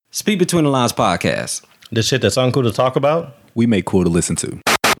Speak Between the Lines podcast. The shit that's uncool to talk about, we make cool to listen to.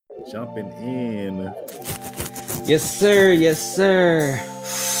 Jumping in. Yes, sir. Yes, sir.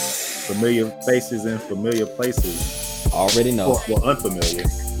 Familiar faces in familiar places. Already know. Well, unfamiliar,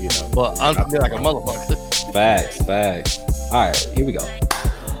 you know. But unfamiliar like a motherfucker. Facts. All right, here we go.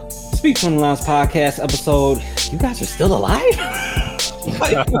 Speak Between the Lines podcast episode. You guys are still alive?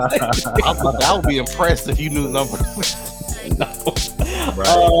 I would be impressed if you knew the number. No.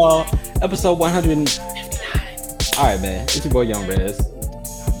 Right. Episode 159. All right, man. It's your boy Young Rez.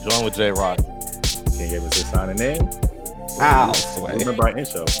 Join with J Rock. Can't give us a signing name. Ow, sway. Remember our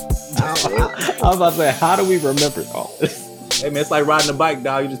intro. I was about to say, how do we remember all this? Hey man, it's like riding a bike,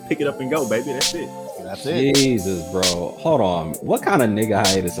 dog. You just pick it up and go, baby. That's it. That's it. Jesus, bro. Hold on. What kind of nigga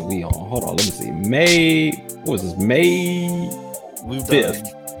hiatus are we on? Hold on. Let me see. May. What was this? May. We've 5th.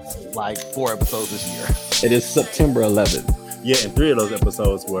 done like 4 episodes this year. It is September 11th. Yeah, and 3 of those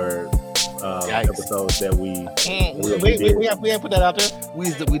episodes were episodes that we ain't put that out there.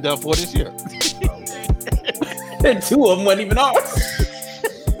 We done 4 this year. And 2 of them weren't even ours.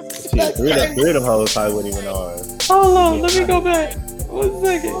 Shit, 3 of them hoes probably wasn't even ours. Hold on. Let me go back. 1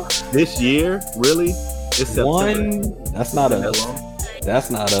 second. This year, really? It's September. 1. That's not That us. long? That's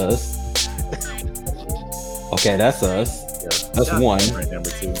not us. Okay, that's us. Yeah. That's Shout out 1. to number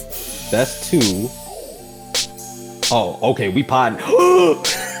 2. That's 2. Oh, okay. We pod.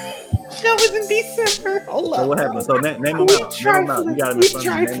 That was in December. Hold So on. what happened? So name them out. Name them out. You got them in front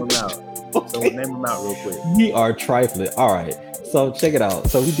of you. Name them out. So Okay. name them out real quick. We are trifling. All right. So check it out.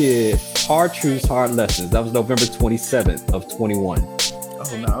 So we did Hard Truths, Hard Lessons. That was November 27th of 21.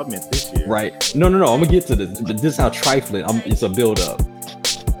 Oh no, I meant this year. Right. No. I'm gonna get to this. But this is how trifling. It's a build up.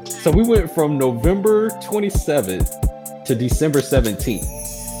 So we went from November 27th to December 17th.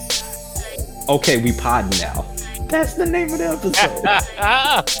 Okay, we pod now. That's the name of the episode.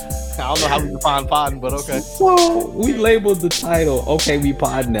 I don't know how we define podding, but okay. So we labeled the title, okay, we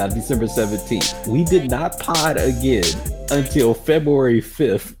pod now, December 17th. We did not pod again until February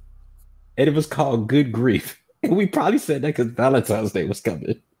 5th. And it was called Good Grief. And we probably said that because Valentine's Day was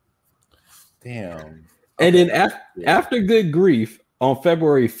coming. Damn. And then after Good Grief on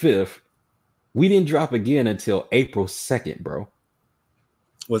February 5th, we didn't drop again until April 2nd, bro.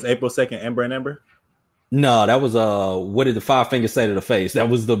 Was April 2nd Amber and Ember? No, that was what did the 5 fingers say to the face? That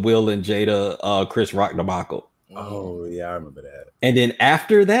was the Will and Jada Chris Rock debacle. Oh yeah, I remember that. And then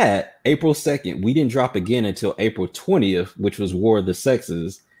after that, April 2nd, we didn't drop again until April 20th, which was War of the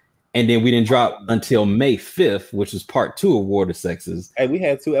Sexes. And then we didn't drop until May 5th, which was part 2 of War of the Sexes. Hey, we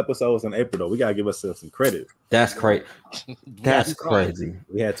had 2 episodes in April though. We gotta give ourselves some credit. That's crazy. That's crazy.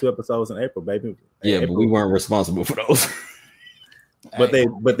 We had 2 episodes in April, baby. Yeah, April. but we weren't responsible for those. But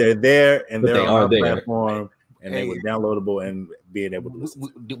they're there and But they're they on are our there. platform and they were downloadable and being able to listen.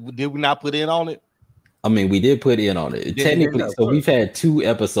 Did we not put in on it? I mean, we did put in on it. Yeah, Technically, yeah, so we've had 2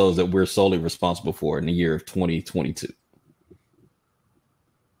 episodes that we're solely responsible for in the year of 2022.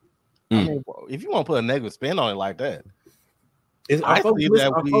 I mean, if you want to put a negative spin on it like that, Are I folks see missing,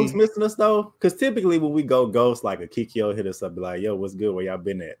 that are folks missing us though? Because typically when we go ghost, like a Kikyo hit us up, be like, "Yo, what's good? Where y'all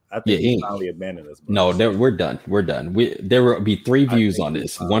been at?" I think Yeah, he he- finally abandoned us. Bro. No, we're done. We're done. There will be 3 views on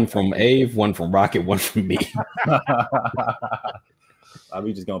this. One from Ave, one from Rocket, one from me.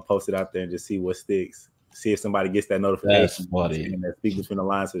 We just gonna post it out there and just see what sticks. See if somebody gets that notification. That's funny. And that Speak Between the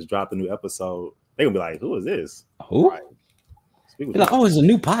Lines has dropped a new episode. They gonna be like, "Who is this?" Who? Right. Speak They're like, oh, it's a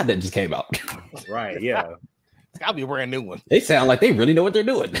new pod that just came out. Right, yeah. it's gotta be a brand new one. They sound like they really know what they're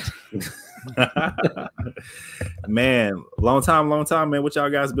doing. Man, long time, man. What y'all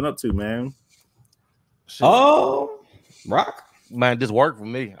guys been up to, man? Shit. Oh, Rock. Man, this work for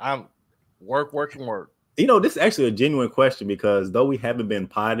me. I'm work. You know, this is actually a genuine question because though we haven't been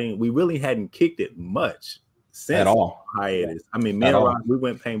potting, we really hadn't kicked it much since At all. hiatus. I mean, me At and all. Rock, we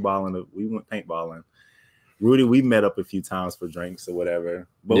went paintballing. Rudy, we met up a few times for drinks or whatever,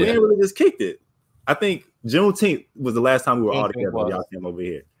 but we Yeah. ain't really just kicked it. I think Juneteenth was the last time we were all Juneteenth together. was. Y'all came over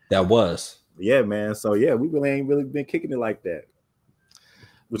here. That was. Yeah, man. So yeah, we really ain't really been kicking it like that,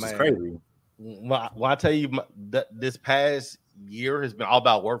 which is Man. crazy. When I tell you that this past year has been all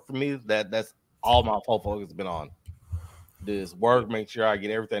about work for me, that's all my whole focus has been on. This work, make sure I get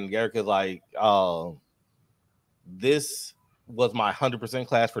everything together because like this was my 100%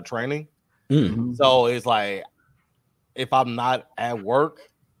 class for training. Mm. So it's like if I'm not at work,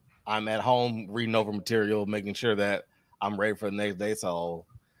 I'm at home reading over material, making sure that I'm ready for the next day. So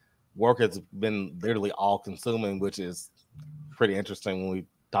work has been literally all consuming, which is pretty interesting when we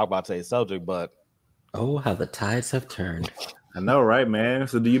talk about today's subject. But Oh, how the tides have turned. I know, right, man?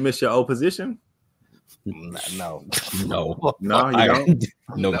 So do you miss your old position? No. No, No, you I- don't.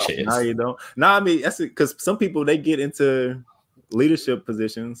 no No, chance. you don't. No, I mean that's because some people they get into leadership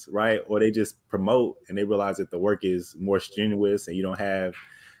positions, right? Or they just promote and they realize that the work is more strenuous and you don't have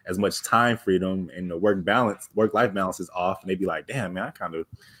as much time freedom and the work life balance is off. And they be like, damn, man, I kind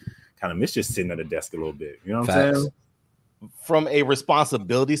of miss just sitting at a desk a little bit. You know what I'm Facts. saying? From a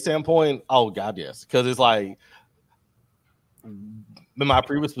responsibility standpoint, oh god, yes. Because it's like in my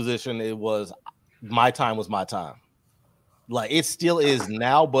previous position, it was my time was my time. Like it still is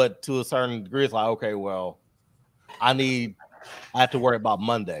now, but to a certain degree, it's like, okay, well, I have to worry about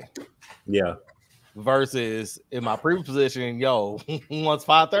Monday. Yeah. Versus in my previous position, yo, once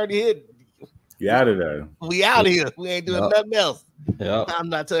 5:30 hit, You out of there. we out here. We ain't doing Yep. nothing else. Yeah, I'm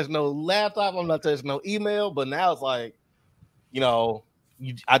not touching no laptop. I'm not touching no email. But now it's like,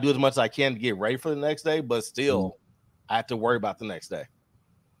 I do as much as I can to get ready for the next day, but still, I have to worry about the next day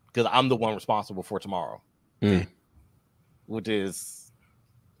because I'm the one responsible for tomorrow, which is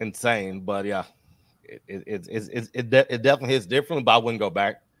insane. But yeah, it definitely hits differently. But I wouldn't go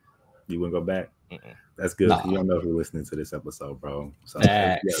back. You wouldn't go back. Mm-mm. That's good. Nah. You don't know who's listening to this episode, bro. So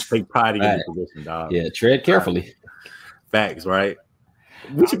Facts. take pride in your Facts. position, dog. yeah. Tread carefully. Facts, right?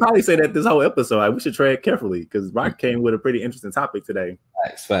 We should probably say that this whole episode. Like, we should tread carefully because Rock came with a pretty interesting topic today,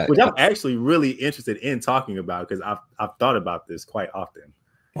 Facts. which I'm actually really interested in talking about because I've thought about this quite often.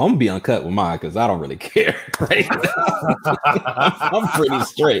 I'm gonna be uncut with mine because I don't really care. Right? I'm pretty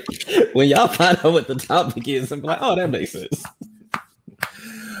straight. When y'all find out what the topic is, I'm like, oh, that makes sense.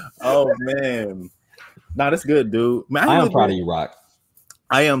 Oh man, nah, that's good, dude. Man, I am really proud of you, Rock.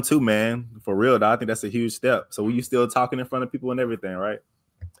 I am too, man. For real, dog. I think that's a huge step. So, were you still talking in front of people and everything, right?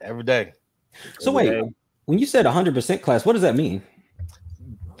 Every day. So Every wait, day? when you said 100% class, what does that mean?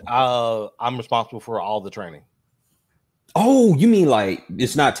 I'm responsible for all the training. Oh, you mean like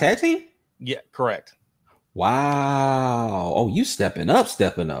it's not tag team? Yeah, correct. Wow. Oh, you stepping up.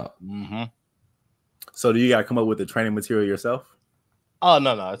 Mm-hmm. So, do you got to come up with the training material yourself? Oh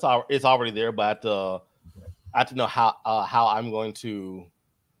no, it's already there, but I have to know how I'm going to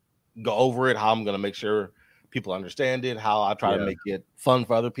go over it, how I'm going to make sure people understand it, how I try to make it fun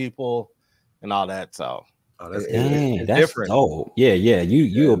for other people, and all that. So, Oh, that's good. Dang, it's that's different. dope. Yeah.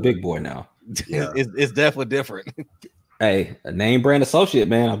 You a big boy now. Yeah. it's definitely different. Hey, a name brand associate,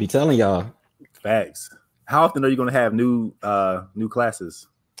 man. I'll be telling y'all. Facts. How often are you going to have new classes?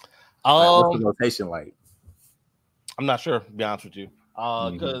 What's the rotation like? I'm not sure, to be honest with you,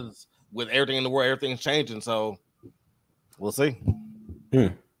 because with everything in the world, everything's changing. So we'll see.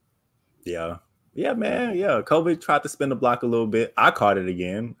 Yeah, man. Yeah, COVID tried to spin the block a little bit. I caught it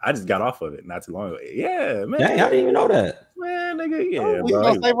again. I just got off of it not too long ago. Yeah, man. Dang, I didn't even know that. Man, nigga, yeah, Oh, we bro.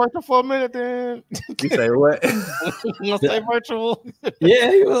 gonna stay virtual for a minute, then. You say what? We gonna stay virtual.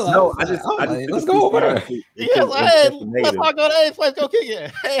 Yeah, he was, No, I just took let's a go over there. piece Yeah, of it. hey, It's let's negative. not go to A's place. Go kick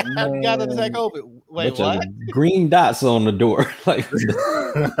it. Hey, I got to Man. take COVID. Wait, Bunch what? of green dots on the door. Like,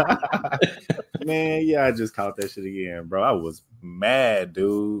 Man, yeah, I just caught that shit again, bro. I was mad,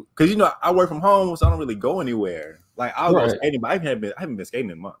 dude. Because I work from home, so I don't really go anywhere. Like I'll go Right. skating, but I haven't been skating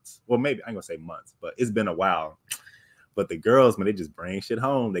in months. Well, maybe I ain't gonna say months, but it's been a while. But the girls, man, they just bring shit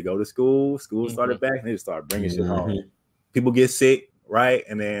home. They go to school. School started back, and they just start bringing shit home. People get sick, right?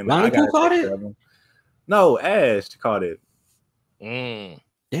 And then Lonnie gotta Pooh caught take it? care of them. No, Ash caught it. Mm.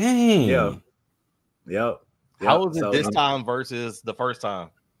 dang. Yeah. Yep. How was it So, this time versus the first time?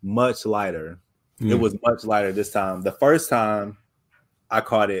 much lighter. Hmm. It was much lighter this time. The first time I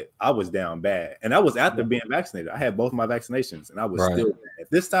caught it, I was down bad. And that was after being vaccinated. I had both my vaccinations and I was Right. still bad.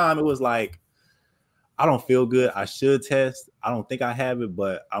 This time it was like, I don't feel good. I should test. I don't think I have it,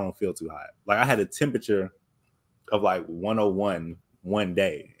 but I don't feel too hot. Like I had a temperature of like 101 one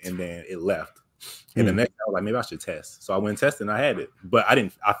day and then it left. And the next day I was like, maybe I should test. So I went and tested and I had it, but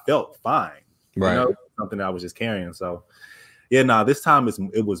I felt fine. Right. Something that I was just carrying. So yeah, this time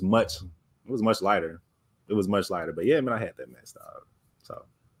it was much lighter. It was much lighter. But yeah, man, I had that messed up. So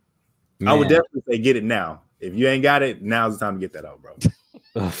I would Man. definitely say get it now. If you ain't got it, now's the time to get that out, bro.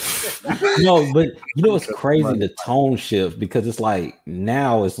 No, but it's crazy the tone shift because it's like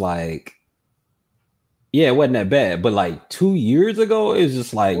now it's like, yeah, it wasn't that bad, but like 2 years ago, it's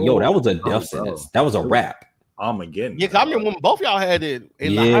just like, yo, that was a death bro. sentence. That was a wrap. Armageddon. Yeah, 'cause I remember when both y'all had it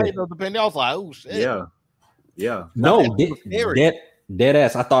in the Yeah. height of the pandemic. I was like, oh shit. Yeah. No, that was scary. dead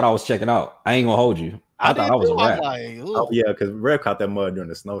ass. I thought I was checking out. I ain't gonna hold you. I thought did I was a too. I wrap. like, ooh. Oh yeah, because Rev caught that mud during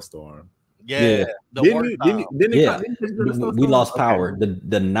the snowstorm. Yeah. The Didn't worst you- time. didn't it Yeah. caught- didn't it during the We snowstorm? lost Okay. power.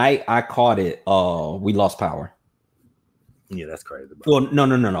 The night I caught it, we lost power. Yeah, that's crazy. Bro. Well,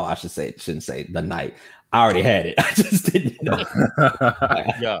 no. I shouldn't say the night. I already had it. I just didn't know.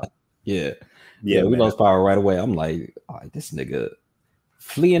 Yeah. Yeah. Yeah, we man. lost power right away. I'm like, all right, this nigga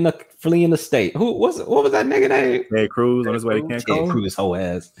fleeing the state. What was that nigga name? Ted Cruz on his way to Ted Cancun. Cruz whole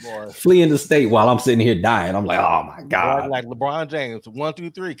ass Boy. fleeing the state while I'm sitting here dying. I'm like, oh my Boy, god. like LeBron James, 1,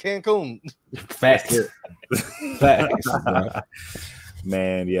 2, 3, Cancun. Facts. Facts, bro.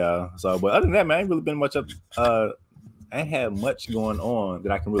 Man, yeah. So, but other than that, man, I ain't really been much up. I ain't had much going on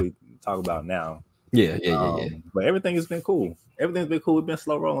that I can really talk about now. Yeah. But everything has been cool. Everything's been cool. We've been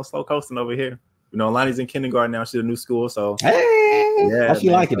slow rolling, slow coasting over here. You know, Lonnie's in kindergarten now. She's in a new school, so Hey, yeah. how she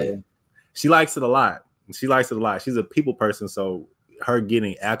man, liking so it? She likes it a lot. She's a people person, so her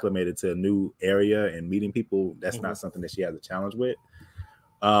getting acclimated to a new area and meeting people, that's not something that she has a challenge with.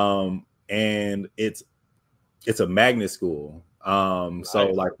 And it's a magnet school.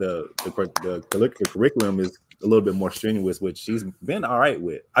 So like the curriculum is a little bit more strenuous, which she's been all right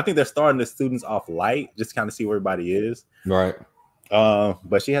with. I think they're starting the students off light, just kind of see where everybody is. Right.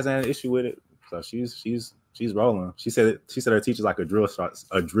 But she hasn't had an issue with it, so she's rolling. She said her teacher's like a drill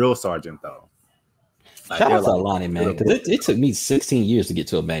sergeant though. Like, shout out to like, Alani, man, because it took me 16 years to get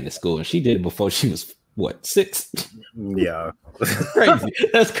to a magnet school, and she did it before she was what, 6? Yeah. That's crazy.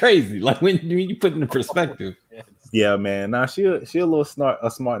 That's crazy. Like when you put it in perspective. Yeah, man. Nah, she a little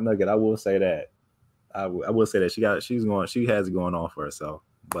smart nugget. I will say that. I will say that she has it going on for herself.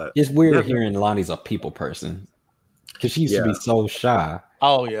 But It's weird hearing Lonnie's a people person because she used to be so shy.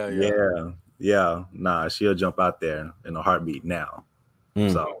 Oh yeah. Nah, she'll jump out there in a heartbeat now.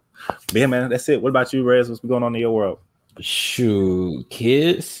 So, yeah, man, that's it. What about you, Rez? What's going on in your world? Shoot,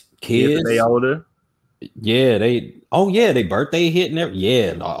 kids. They older. Yeah, they birthday hit and everything.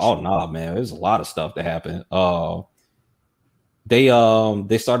 Yeah, no, man, there's a lot of stuff that happened. They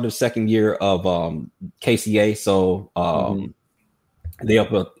started the second year of KCA, so they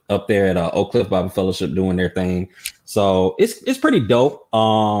up there at Oak Cliff Bible Fellowship doing their thing. So it's pretty dope.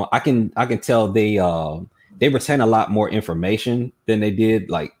 I can tell they retain a lot more information than they did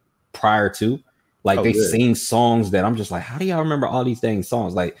like prior to. Like they sing songs that I'm just like, how do y'all remember all these dang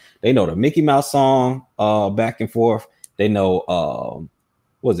songs? Like they know the Mickey Mouse song, back and forth. They know,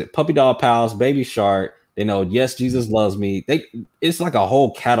 what was it, Puppy Dog Pals, Baby Shark. They know Yes, Jesus Loves Me. It's like a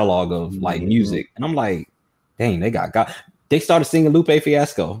whole catalog of like music, and I'm like, dang, they got God. They started singing Lupe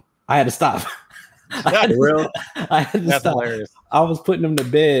Fiasco. I had to stop. I had to stop. Hilarious. I was putting them to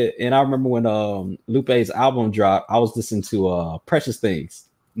bed, and I remember when Lupe's album dropped, I was listening to Precious Things,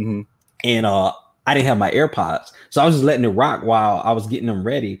 and I didn't have my AirPods, so I was just letting it rock while I was getting them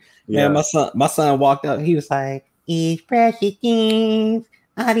ready. Yeah. And my son walked out. He was like, "It's precious things.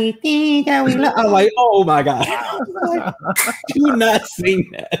 All these things that we love." I'm like, oh my god! Like, do not sing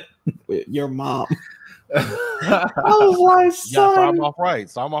that with your mom. I was like, son. Start off right.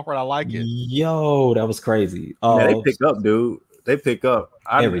 I like it. Yo, that was crazy. Yeah, they pick up, dude. They pick up.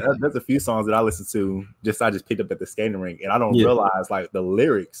 Everything. There's a few songs that I listen to. I just picked up at the skating rink, and I don't realize like the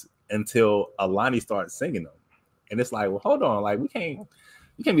lyrics until Alani starts singing them, and it's like, well, hold on, like you can't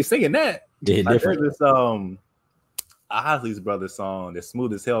be singing that. Yeah, like, different. There's this Isley's Brothers song that's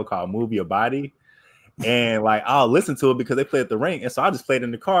smooth as hell called "Move Your Body," and like I'll listen to it because they play at the rink, and so I just play it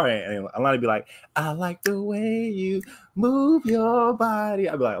in the car, and Alani be like, "I like the way you move your body."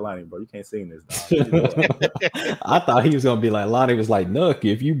 I'd be like, "Alani, bro, you can't sing this, dog." I thought he was gonna be like Lonnie was like, "Nuck,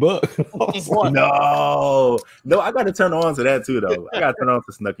 if you buck." No, I got to turn on to that too, though. I got to turn on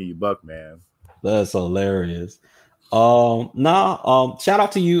to Snucky You Buck, man. That's hilarious. Shout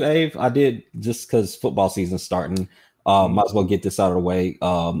out to you, Ave. I did just because football season's starting. Might as well get this out of the way.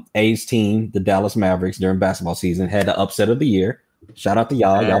 A's team, the Dallas Mavericks, during basketball season, had the upset of the year. Shout out to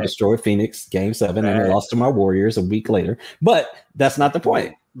y'all. Y'all destroyed Phoenix Game 7 and lost to my Warriors a week later. But that's not the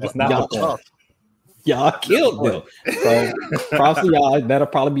point. That's not the point. Y'all killed them. So props to y'all. That'll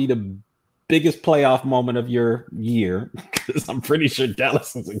probably be the biggest playoff moment of your year, because I'm pretty sure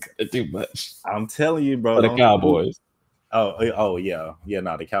Dallas isn't gonna do much. I'm telling you, bro. For the Cowboys. Oh yeah.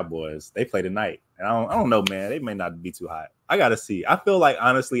 No, the Cowboys, they play tonight. And I don't know, man. They may not be too hot. I gotta see. I feel like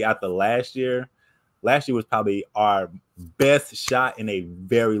honestly, after last year was probably our best shot in a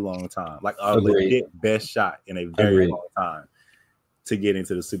very long time. Like our legit best shot in a very long time to get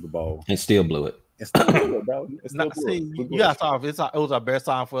into the Super Bowl. And still blew it. It's still blew it, bro. You gotta start. It was our best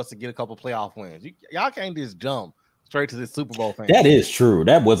time for us to get a couple playoff wins. Y'all can't just jump straight to the Super Bowl thing. That is true.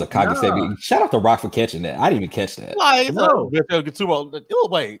 That was a cognitive. Shout out to Rock for catching that. I didn't even catch that. Like, no.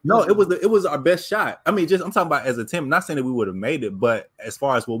 Wait. It was our best shot. I mean, I'm talking about as a team. Not saying that we would have made it, but as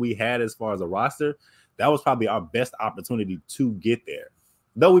far as what we had, as far as a roster, that was probably our best opportunity to get there.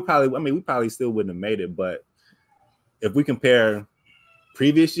 Though we probably still wouldn't have made it, but if we compare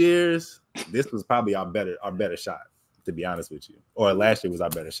previous years, this was probably our better shot, to be honest with you. Or last year was our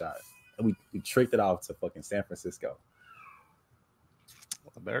better shot. we tricked it off to fucking San Francisco.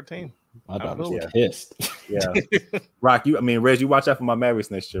 A better team. My dog was Yeah. pissed. Yeah, Rock. Reg, you watch out for my Mavericks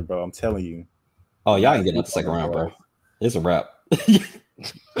next year, bro. I'm telling you. Oh, y'all ain't getting out the second round, bro. It's a wrap.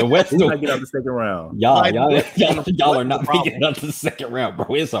 The West We still, might get out the second round. y'all Like, are what's not the problem? getting out to the second round, bro.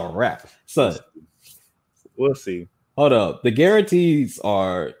 It's a wrap. Son, We'll see. hold up. The guarantees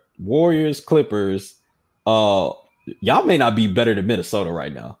are Warriors, Clippers. Y'all may not be better than Minnesota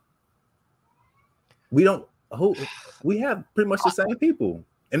right now. We don't. We have pretty much the same people,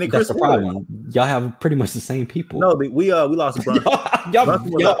 and then That's Chris the Wood. problem. Y'all have pretty much the same people. No, we lost Brunson. y'all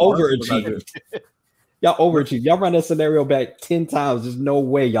Brunson was overachieved. Y'all overachieved. Y'all run that scenario back 10 times. There's no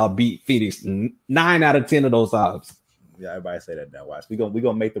way y'all beat Phoenix 9 out of 10 of those times. Yeah, everybody say that now. Watch. We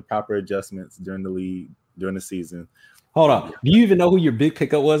gonna make the proper adjustments during the season. Hold on. Do you even know who your big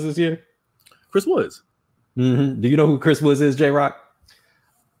pickup was this year? Chris Woods. Mm-hmm. Do you know who Chris Woods is, J Rock?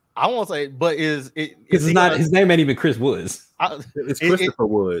 I won't say, but is it? Because it's not his name ain't even Chris Woods. It's Christopher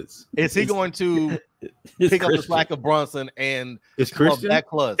Woods. Is he going to It's pick up the Christian. slack of Brunson and It's come up Christian. back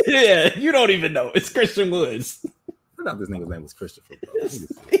plus? Yeah, you don't even know. It's Christian Woods. I thought this nigga's name was Christopher. Bro. Let me see.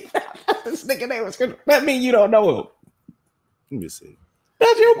 This nigga name was Christian. That mean you don't know him. Let me see.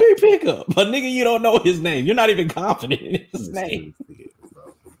 That's your big pickup. But nigga, you don't know his name. You're not even confident in his Let me name. see,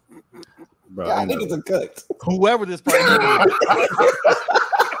 bro. Y'all I know. niggas are cooked. Whoever this person is,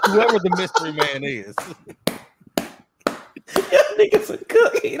 whoever the mystery man is. Y'all niggas are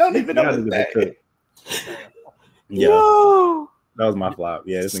cooked. You don't even know Y'all his niggas name. are cooked. Yeah, Yo, that was my flop.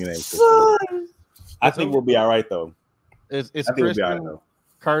 Yeah, this nigga name is Christopher. son. I think we'll be all right though. It's I think we'll be all right Christian, though.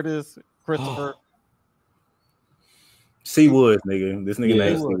 Curtis, Christopher. C Woods, nigga. This nigga Yeah,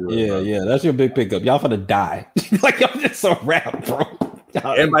 name is C Woods. yeah, bro. yeah. That's your big pickup. Y'all finna die. Like y'all just a rap, bro.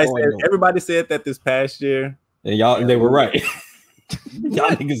 Y'all ain't going nowhere. Everybody said that this past year. And y'all, they were right. Y'all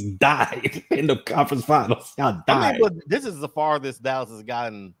niggas died in the conference finals. Y'all I died. mean, but this is the farthest Dallas has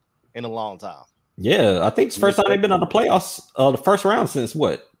gotten in a long time. Yeah, I think it's the first time they've been on the playoffs, the first round since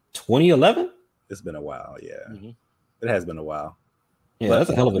what, 2011? It's been a while. Yeah, Mhm. it has been a while. Yeah, But- that's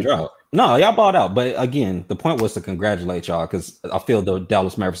a hell of a drought. No, y'all balled out. But again, the point was to congratulate y'all because I feel the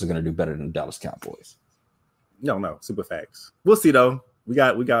Dallas Mavericks are going to do better than the Dallas Cowboys. No, super facts. We'll see though. We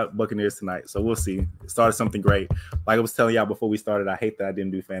got Buccaneers tonight, so we'll see. It started something great. Like I was telling y'all before we started, I hate that I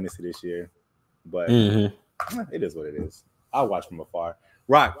didn't do fantasy this year, but Mhm. it is what it is. I'll watch from afar.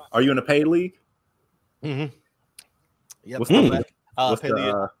 Rock, are you in a paid league? Mm-hmm. Yep. What's the- What's What's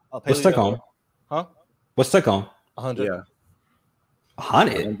the What's take home? Huh? What's take home? 100. yeah?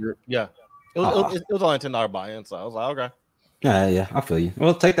 100. Yeah. It was only $10 buy-in, so I was like, okay. Yeah, I feel you.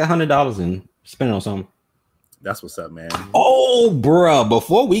 Well, take that $100 and spend it on something. That's what's up, man. Oh, bruh,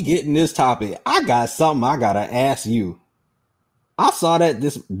 before we get in this topic, I got something I gotta ask you. I saw that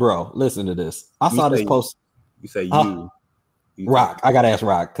bro, listen to this. I saw this post. You say Uh, you Rock, I gotta ask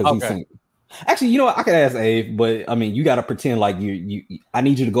Rock because he's Okay. saying. Actually, you know what? I could ask Abe, but I mean, you gotta pretend like you. I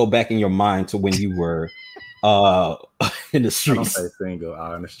need you to go back in your mind to when you were in the I don't streets. say single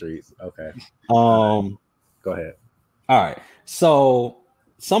out in the streets. Okay, Go go ahead. All right. So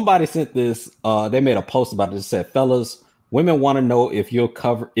somebody sent this. They made a post about this. It said, "Fellas, women want to know if you're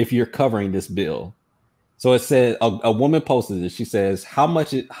covering this bill." So it said a woman posted this. She says, "How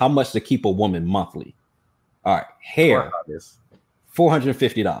much to keep a woman monthly?" All right. Hair,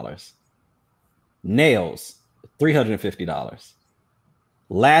 $450. Nails, $350.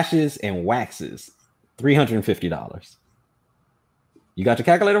 Lashes and waxes, $350. You got your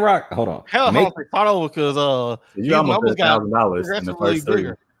calculator, Rock? Hold on. Hell, I don't think thought over because You these almost numbers did $1,000 in the progressively first three.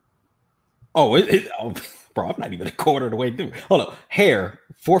 bigger. Oh, bro, I'm not even a quarter of the way through. Hold up. Hair,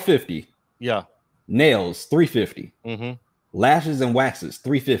 $450. Yeah. Nails, $350. Mm-hmm. Lashes and waxes,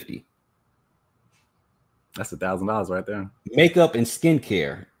 $350. That's $1,000 right there. Makeup and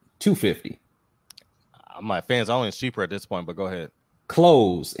skincare, $250. My fans only is cheaper at this point, but go ahead.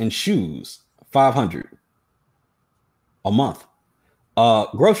 Clothes and shoes, $500 a month.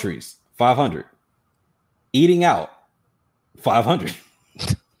 Groceries, $500. Eating out, $500.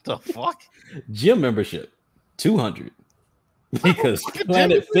 The fuck? Gym membership, $200. Because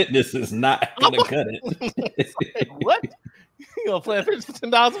Planet Fitness is not gonna cut it. What? You gonna play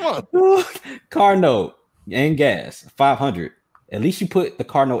 $10 a month? Car note and gas, $500. At least you put the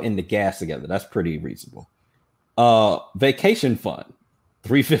car note and the gas together. That's pretty reasonable. Vacation fund,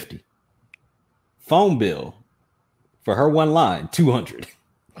 $350. Phone bill for her one line, $200.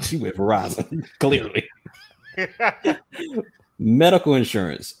 She went Verizon, clearly. Medical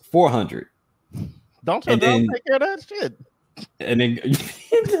insurance, $400. Don't you And then- take care of that shit? And then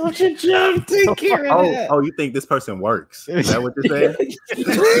don't you jump, take care of that. Oh, you think this person works? Is that what you're saying?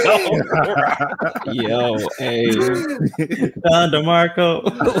 Yo, hey, Don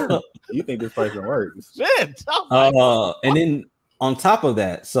DeMarco. You think this person works? Shit. and then on top of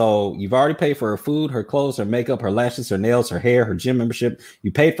that, so you've already paid for her food, her clothes, her makeup, her lashes, her nails, her hair, her gym membership.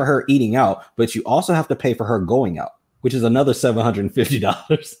 You paid for her eating out, but you also have to pay for her going out, which is another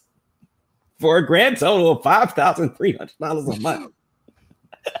 $750 for a grand total of $5,300 a month.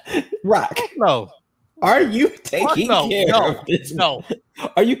 Rock, No. are you taking care of this? No.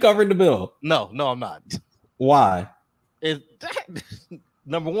 Are you covering the bill? No, I'm not. Why? Is that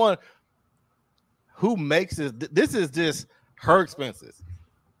number one? Who makes this? This is just her expenses.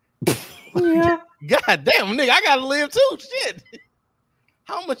 Yeah. God damn, nigga, I gotta live too. Shit.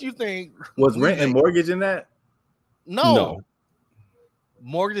 How much you think? Was rent and mortgage in that? No.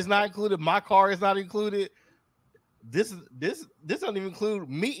 Mortgage is not included. My car is not included. This doesn't even include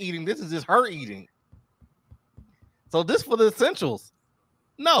me eating. This is just her eating. So this for the essentials.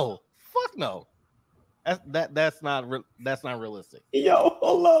 No, fuck no. That's not realistic. Yo,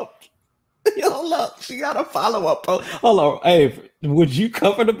 hold up. She got a follow-up post. Hold on. Hey, would you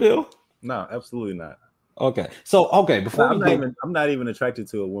cover the bill? No, absolutely not. Okay. So before I'm not even attracted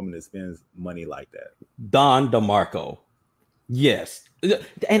to a woman that spends money like that. Don DeMarco. Yes.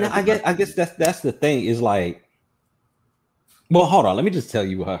 And I guess that's the thing is like, well, hold on. Let me just tell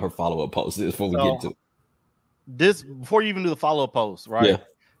you what her follow-up post is before we get to this. Before you even do the follow-up post, right? Yeah.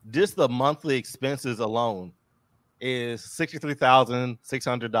 Just the monthly expenses alone is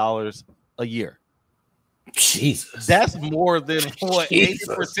 $63,600 a year. Jesus. That's more than what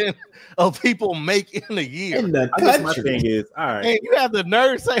 80% of people make in a year. In the I guess my country. thing is, all right. And you have the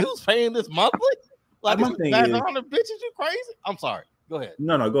nerve to say who's paying this monthly? Like, My this thing is is- 900 bitches, you crazy? I'm sorry. Go ahead.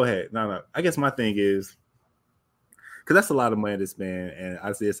 No, go ahead. No. I guess my thing is, because that's a lot of money to spend, and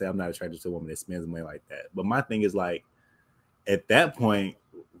I still say I'm not attracted to a woman that spends money like that. But my thing is like, at that point,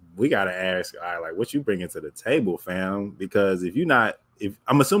 we gotta ask, all right, like, what you bringing to the table, fam? Because if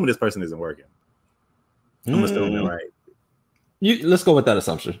I'm assuming this person isn't working, I'm assuming, right? Let's go with that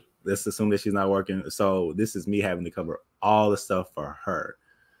assumption. Let's assume that she's not working. So this is me having to cover all the stuff for her.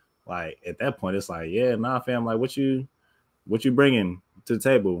 Like at that point, it's like, yeah, nah, fam. Like, what you bringing to the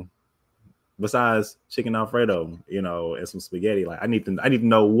table besides chicken Alfredo, and some spaghetti? Like, I need to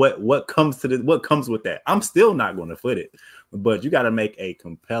know what comes with that. I'm still not going to foot it, but you got to make a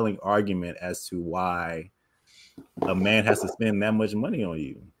compelling argument as to why a man has to spend that much money on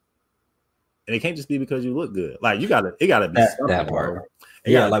you. And it can't just be because you look good. Like it gotta be that part.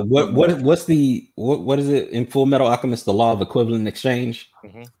 Yeah, like what is it in Full Metal Alchemist, the law of equivalent exchange?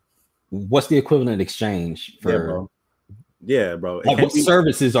 Mhm. What's the equivalent exchange for? Yeah, bro. Like, what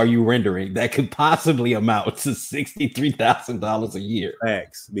services are you rendering that could possibly amount to $63,000 a year?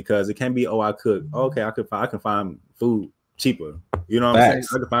 Facts, because it can't be, I cook. Okay, I can find food cheaper. You know what I'm saying?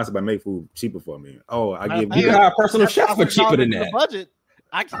 I can find somebody make food cheaper for me. Oh, you can hire a personal chef for cheaper than that. Budget.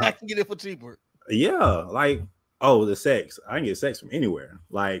 I can get it for cheaper. Yeah, like the sex. I can get sex from anywhere.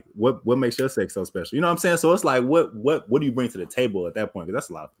 Like what makes your sex so special? You know what I'm saying? So it's like what do you bring to the table at that point? Because that's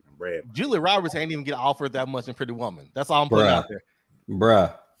a lot of bread. Julia Roberts ain't even get offered that much in Pretty Woman. That's all I'm putting out there.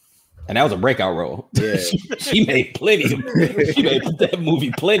 Bruh. And that was a breakout role. Yeah. she made that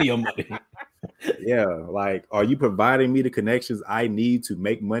movie plenty of money. Yeah, like, are you providing me the connections I need to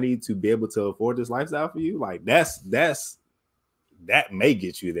make money to be able to afford this lifestyle for you? Like that may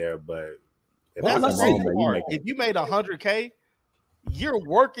get you there, but if you made $100K, you're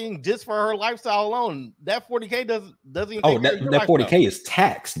working just for her lifestyle alone. That $40K doesn't even that $40K is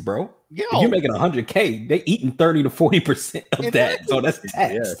taxed, bro. Yo, if you're making $100K, they eating 30 to 40% of that. So that's taxed.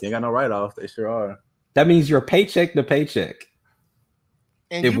 Yeah, you ain't got no write-offs. They sure are. That means you're paycheck to paycheck.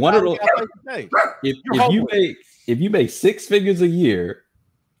 And if one of those, if you make six figures a year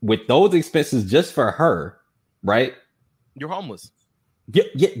with those expenses just for her, right? You're homeless. Yeah,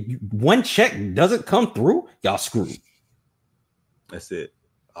 one check doesn't come through, y'all screwed. That's it.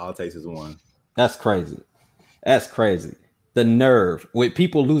 All it takes is one. That's crazy. The nerve with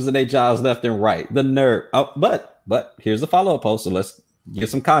people losing their jobs left and right. The nerve. Oh, but here's the follow-up post. So let's give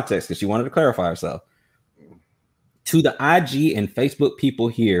some context because she wanted to clarify herself. To the IG and Facebook people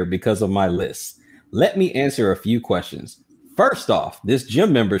here because of my list, let me answer a few questions. First off, this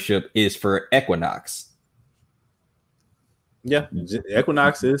gym membership is for Equinox. Yeah,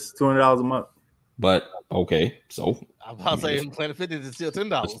 Equinox is $200 a month. But okay, so I'm about to say Planet Fitness is still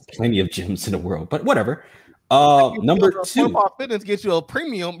 $10. Plenty of gyms in the world, but whatever. Number two, Fitness gets you a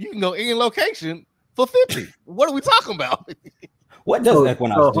premium. You can go any location for $50. What are we talking about? What does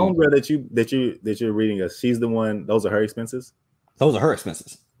Equinox do? Homegirl that you're reading, she's the one. Those are her expenses. Those are her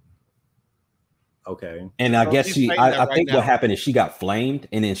expenses. Okay. And I guess she's paying I that right think now. what happened is she got flamed,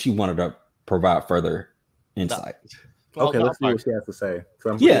 and then she wanted to provide further insight. Okay, let's see what she has to say.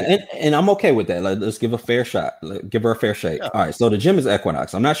 Yeah, and I'm okay with that. Let's give a fair shot. Give her a fair shake. Yeah. All right, so the gym is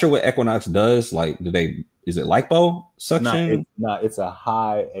Equinox. I'm not sure what Equinox does. Like, is it lipo suction? It's a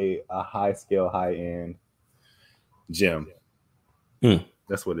high scale, high end gym.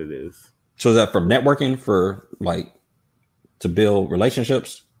 That's what it is. So is that for networking, for like to build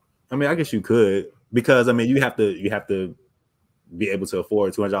relationships? I mean, I guess you could, because I mean you have to be able to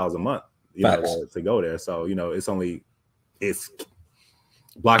afford $200 a month, to go there. So it's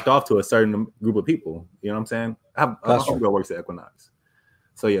blocked off to a certain group of people. You know what I'm saying? My homegirl works at Equinox.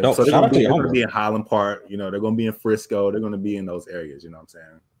 So yeah, so they're gonna be in Highland Park. They're gonna be in Frisco. They're gonna be in those areas. You know what I'm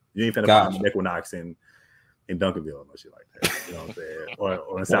saying? You ain't finna find an Equinox in Duncanville or no shit like that. You know what I'm saying?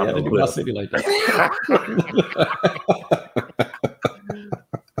 Or in South Oak City like that.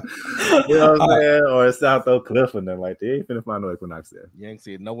 You know what I'm saying? Or South Oak Cliff or nothing like that. You ain't finna find no Equinox there. You ain't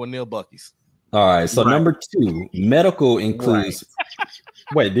see it nowhere near Bucky's. All right. So number 2, medical includes.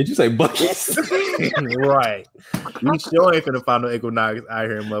 Wait, did you say Bucky's? Right. You sure ain't finna find no Equinox out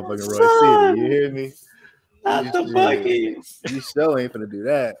here in motherfucking Roy City. You hear me? Not the Bucky's. You sure ain't finna do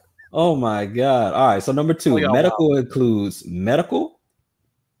that. Oh my God. All right. So number 2, medical includes medical.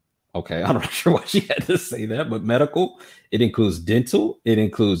 Okay, I'm not sure why she had to say that, but medical. It includes dental. It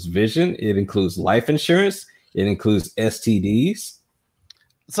includes vision. It includes life insurance. It includes STDs.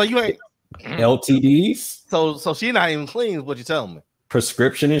 So you ain't LTDs. So she not even clean, is what you telling me.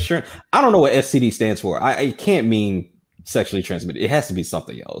 Prescription insurance. I don't know what STD stands for. It can't mean sexually transmitted. It has to be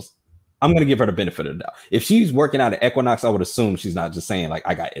something else. I'm going to give her the benefit of the doubt. If she's working out at Equinox, I would assume she's not just saying like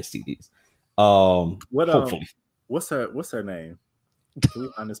I got STDs. Hopefully. What's her name? Can we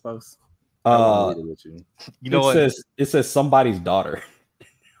find this post? It says somebody's daughter.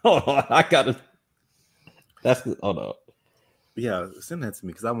 Hold on, I gotta. Hold on. Yeah, send that to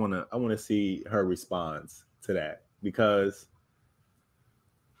me because I wanna see her response to that, because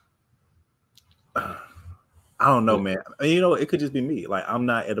I don't know, man. It could just be me. Like, I'm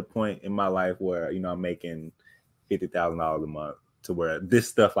not at a point in my life where I'm making $50,000 a month to where this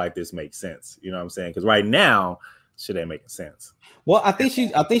stuff like this makes sense. You know what I'm saying? Because right now, shit ain't making sense. Well, I think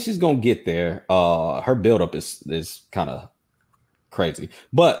she's gonna get there. Her buildup is kind of crazy.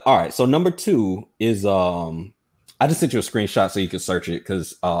 But all right, so number 2 is I just sent you a screenshot so you can search it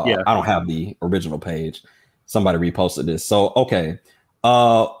because I don't have the original page. Somebody reposted this. So okay.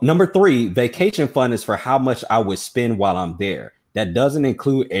 Number 3, vacation fund is for how much I would spend while I'm there. That doesn't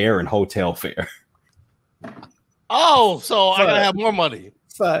include air and hotel fare. Oh, so I gotta have more money.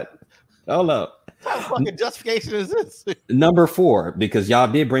 Hold up. What fucking justification is this? Number 4, because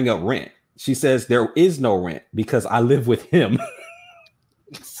y'all did bring up rent. She says there is no rent because I live with him.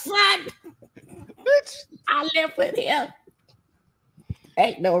 Son, bitch, I live with him.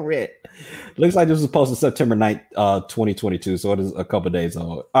 Ain't no rent. Looks like this was posted September 9th, 2022. So it is a couple days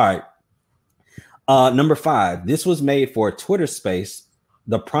old. All right. Number 5, this was made for a Twitter space.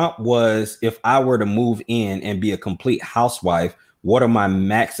 The prompt was, if I were to move in and be a complete housewife, what are my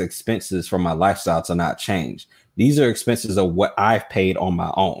max expenses for my lifestyle to not change? These are expenses of what I've paid on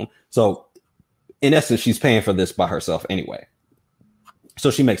my own. So in essence, she's paying for this by herself anyway.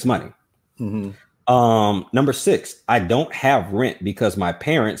 So she makes money. Mm-hmm. Number 6, I don't have rent because my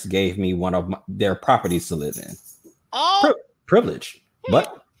parents gave me one of their properties to live in. Oh, privilege.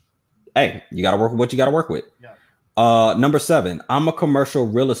 But hey, you got to work with what you got to work with. Yeah. Number 7, I'm a commercial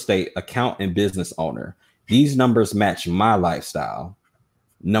real estate account and business owner. These numbers match my lifestyle.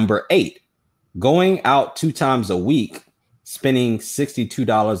 Number 8, going out 2 times a week, spending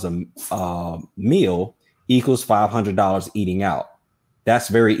 $62 a meal equals $500 eating out. That's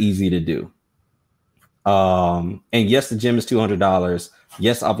very easy to do. And yes, the gym is $200.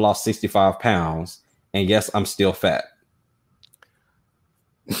 Yes, I've lost 65 pounds. And yes, I'm still fat.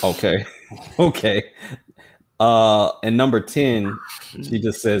 Okay. Okay. And number 10, she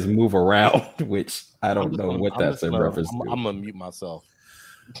just says move around, which I don't know what that's in reference to. I'm gonna mute myself.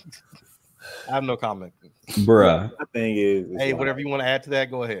 I have no comment. Bruh. My thing is, hey, whatever you want to add to that,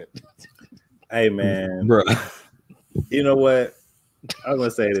 go ahead. Hey man, bruh. You know what? I'm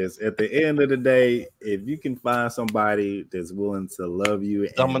gonna say this. At the end of the day, if you can find somebody that's willing to love you,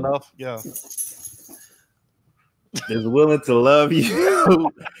 dumb enough, yeah, is willing to love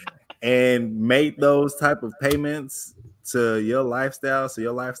you and make those type of payments to your lifestyle, so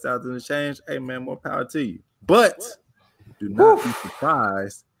your lifestyle doesn't change, hey man, more power to you. But do not be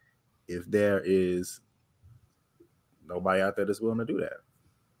surprised if there is nobody out there that's willing to do that.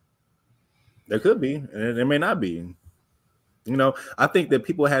 There could be, and there may not be. You know, I think that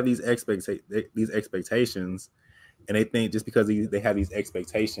people have these expectations, and they think just because they have these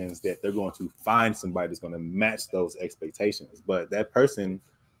expectations that they're going to find somebody that's going to match those expectations. But that person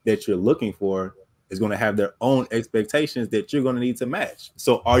that you're looking for is going to have their own expectations that you're going to need to match.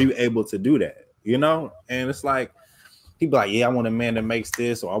 So are you able to do that? You know, and it's like people like, yeah, I want a man that makes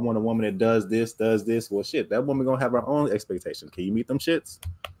this, or I want a woman that does this. Well, shit, that woman gonna have her own expectations. Can you meet them shits?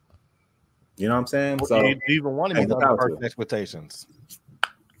 You know what I'm saying? Well, So do you even want to meet those person's expectations?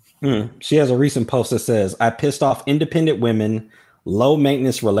 She has a recent post that says, I pissed off independent women, low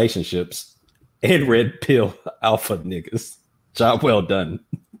maintenance relationships, and red pill alpha niggas. Job well done.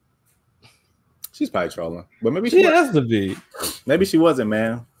 she's probably trolling, but maybe She she has to be. maybe she wasn't,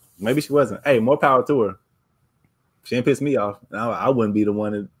 man. Maybe she wasn't. Hey, more power to her. She didn't piss me off. I wouldn't be the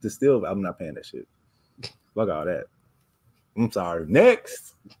one to steal. I'm not paying that shit. Fuck all that. I'm sorry.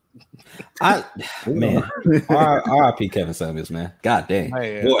 Next. Man, R.I.P. Kevin Samuels, man. God dang.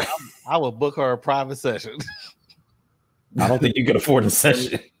 Man, Boy, I would book her a private session. I don't think you could afford a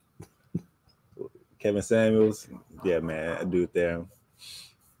session. Kevin Samuels. Yeah, man. That dude there.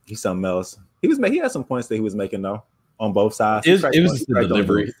 He's something else. He had some points that he was making though on both sides. It was the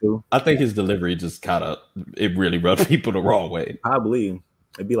delivery. I think his delivery just it really rubbed people the wrong way. I believe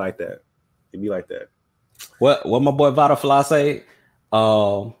it'd be like that. It'd be like that. What my boy Vada Fly say?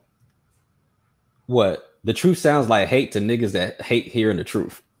 What the truth sounds like hate to niggas that hate hearing the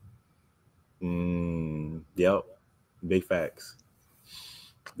truth. Yep. Big facts.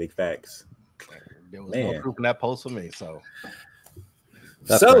 Big facts. There was no proof in that post for me. So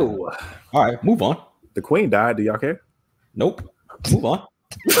All right, move on. The queen died. Do y'all care? Nope. Move on.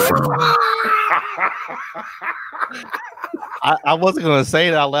 I wasn't gonna say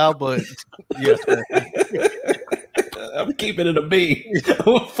it out loud, but yes. I'm keeping it a B.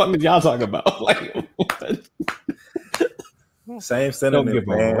 What the fuck is y'all talking about? Like, what? Same Don't sentiment, give a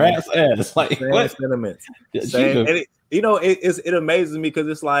man. rat's ass. Like, Same what? sentiment. Yeah, Same. Jesus. And it amazes me because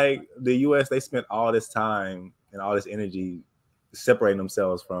it's like the U.S. They spent all this time and all this energy separating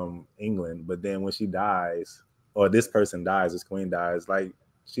themselves from England, but then when she dies, or this person dies, this queen dies, like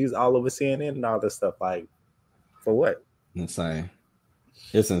she's all over CNN and all this stuff. Like, for what? Insane.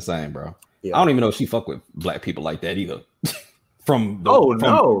 It's insane, bro. Yeah. I don't even know if she fuck with black people like that either. from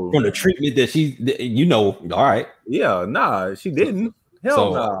the treatment that all right. Yeah, nah, she didn't. Hell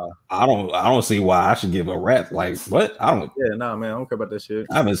So nah. I don't see why I should give a rap. Like, what? Yeah, nah, man, I don't care about that shit.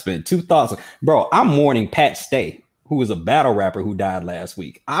 I haven't spent 2 thoughts. Bro, I'm mourning Pat Stay, who was a battle rapper who died last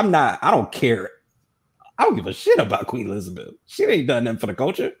week. I don't care. I don't give a shit about Queen Elizabeth. She ain't done nothing for the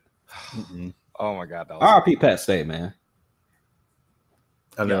culture. Oh my god, R.I.P. Pat Stay, man.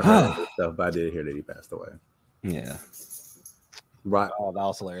 I've never heard of this stuff, but I did hear that he passed away. Yeah. Right. Oh, that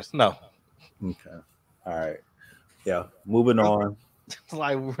was hilarious. No, Okay. All right. Yeah. Moving on. it's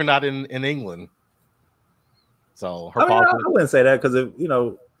like we're not in England. So her I politics. wouldn't say that because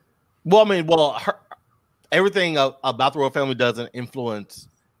everything about the royal family doesn't influence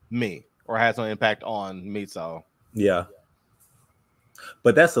me or has no impact on me. So yeah.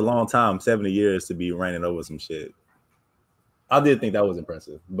 But that's a long time, 70 years to be reigning over some shit. I did think that was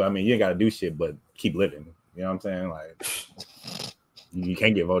impressive. But I mean, you ain't got to do shit but keep living. You know what I'm saying? Like, you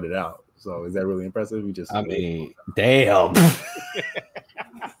can't get voted out. So is that really impressive? Damn. Damn.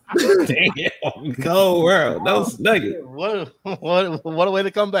 Go world. Those nuggets. what a way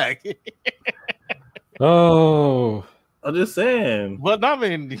to come back. Oh. I'm just saying. But I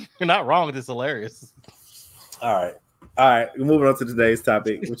mean, you're not wrong. It's hilarious. All right. We're moving on to today's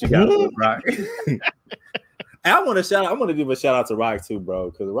topic. What you got, Rock? And I want to give a shout out to Rock too,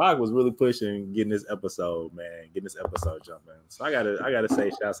 bro, because Rock was really pushing getting this episode jumping. So I gotta say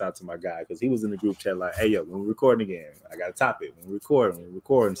shouts out to my guy because he was in the group chat like, hey yo, when we're recording again, I got a topic. When we're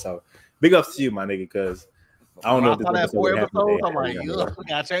recording. So big ups to you, my nigga, because I don't know if this episode would happen today. I'm like, we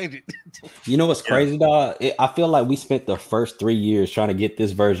gotta change it. You know what's crazy, dog? I feel like we spent the first 3 years trying to get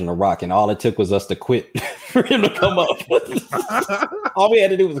this version of Rock, and all it took was us to quit for him to come up. All we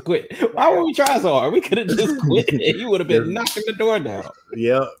had to do was quit. Why would we try so hard? We could have just quit, and you would have been knocking the door down.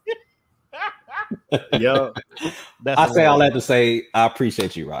 Yep. I say all that to say I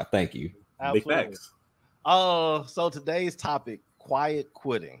appreciate you, Rock. Thank you. Absolutely. Big facts. So today's topic: quiet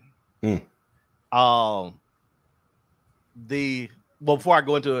quitting. Before I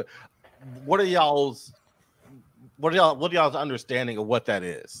go into it, what are y'all's understanding of what that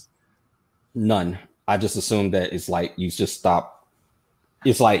is? None. I just assume that it's like you just stop.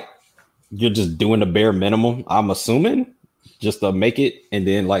 It's like you're just doing the bare minimum. I'm assuming just to make it, and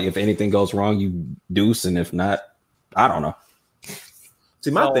then like if anything goes wrong, you deuce, and if not, I don't know. See,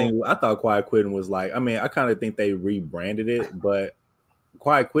 my thing, I thought quiet quitting was like, I mean, I kind of think they rebranded it, but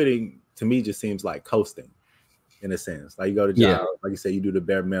quiet quitting to me just seems like coasting in a sense. Like you go to job, like you say, you do the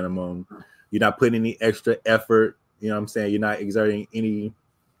bare minimum. You're not putting any extra effort. You know what I'm saying? You're not exerting any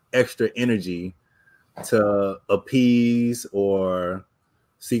extra energy to appease or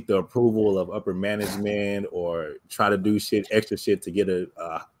seek the approval of upper management or try to do extra shit to get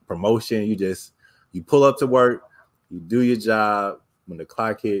a promotion. You pull up to work, you do your job. When the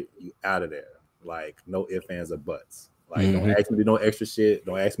clock hit, you out of there. Like no ifs, ands, or buts. Like don't ask me to do no extra shit.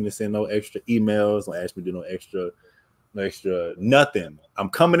 Don't ask me to send no extra emails. Don't ask me to do no extra nothing. I'm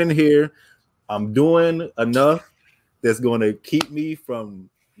coming in here. I'm doing enough that's going to keep me from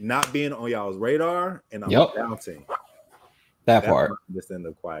not being on y'all's radar, and I'm bouncing. That's part. Just in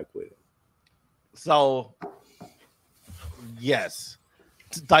the quiet quitting. So, yes,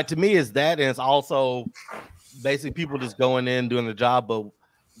 like to me, is that, and it's also basically people just going in doing the job, but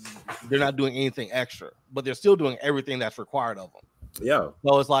they're not doing anything extra, but they're still doing everything that's required of them. Yeah.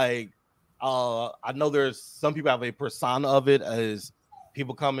 So it's like, I know there's some people have a persona of it as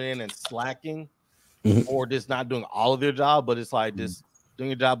people coming in and slacking or just not doing all of their job, but it's like just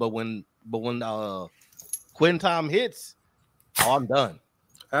doing your job. But when quitting time hits, I'm done.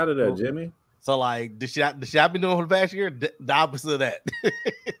 Out of there, Jimmy. So like the shit I've been doing for the past year, the opposite of that.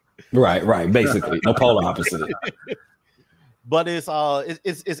 Right. Basically, the polar opposite. But it's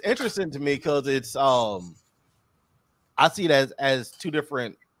interesting to me because it's I see it as two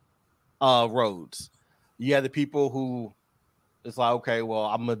different roads. You have the people who it's like, okay, well,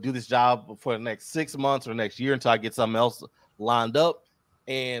 I'm gonna do this job for the next 6 months or next year until I get something else lined up,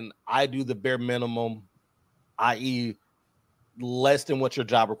 and I do the bare minimum, i.e., less than what your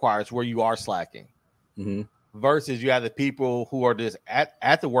job requires, where you are slacking. Versus you have the people who are just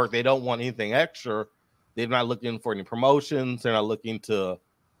at the work, they don't want anything extra. They're not looking for any promotions. They're not looking to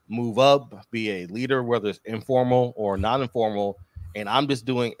move up, be a leader, whether it's informal or non-informal. And I'm just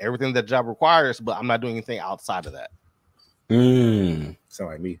doing everything that job requires, but I'm not doing anything outside of that. Sound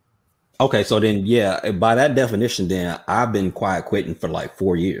like me. Okay, so then, by that definition, then I've been quiet quitting for like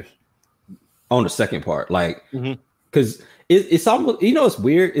 4 years on the second part. Like, because it's almost, it's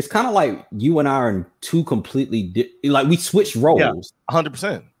weird. It's kind of like you and I are in two completely like we switched roles. Yeah,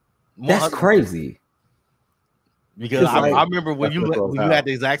 100%. That's crazy. Because I remember when you had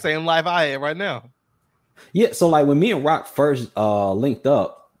the exact same life I had right now. Yeah, so like when me and Rock first linked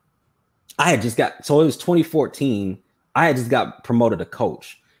up, I had just got, so it was 2014. I had just got promoted to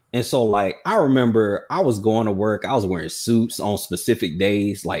coach. And so like I remember I was going to work, I was wearing suits on specific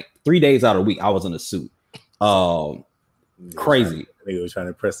days, like 3 days out of the week, I was in a suit. Crazy. He was trying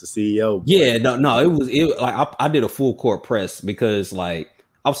to press the CEO. Boy. Yeah, no, it was like I did a full court press because like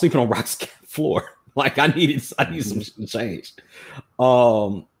I was sleeping on Rock's floor. Like I needed some change.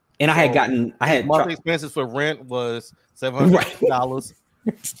 And I had monthly expenses for rent was $700.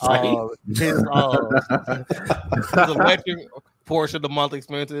 His electric portion of the monthly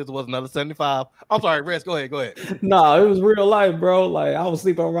expenses was another $75. I'm sorry, Rez, go ahead. No, it was real life, bro. Like I was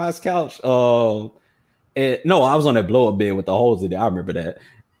sleeping on Rock's couch. No, I was on that blow up bed with the holes in it. I remember that.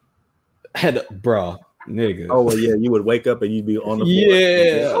 Nigga. Oh well, yeah, you would wake up and you'd be on the floor.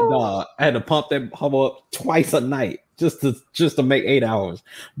 Yeah, nah, I had to pump that hubble up twice a night just to make 8 hours.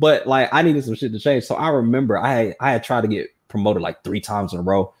 But like I needed some shit to change. So I remember I had tried to get promoted like 3 times in a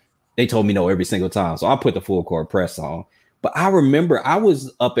row. They told me no every single time. So I put the full court press on. But I remember I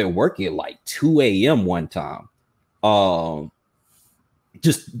was up at work at like 2 a.m. one time.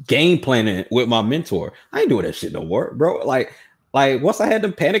 Just game planning with my mentor. I ain't doing that shit no more, bro. Like once I had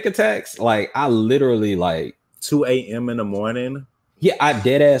the panic attacks, like I literally like 2 a.m. in the morning. Yeah, I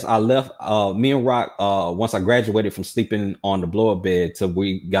dead ass. I left me and Rock once I graduated from sleeping on the blow up bed till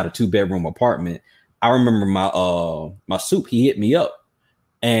we got a 2-bedroom apartment. I remember my soup, he hit me up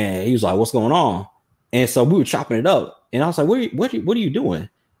and he was like, "What's going on?" And so we were chopping it up and I was like, what are you doing?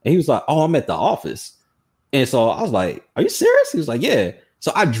 And he was like, "Oh, I'm at the office." And so I was like, "Are you serious?" He was like, "Yeah."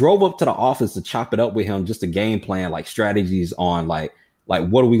 So I drove up to the office to chop it up with him, just to game plan, like strategies on like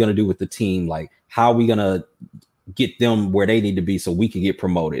what are we gonna do with the team? Like how are we gonna get them where they need to be so we can get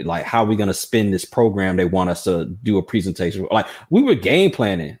promoted? Like how are we gonna spin this program they want us to do a presentation? Like we were game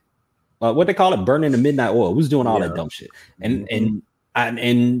planning, what they call it, burning the midnight oil. We was doing all that dumb shit, and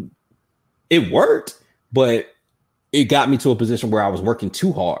it worked, but it got me to a position where I was working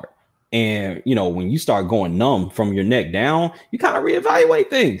too hard. And when you start going numb from your neck down, you kind of reevaluate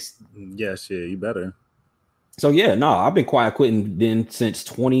things. Yeah, shit, you better. So yeah, no, I've been quiet quitting then since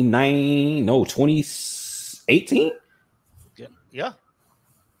 2018. Yeah,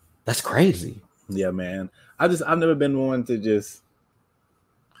 that's crazy. Yeah, man. I've never been one to just,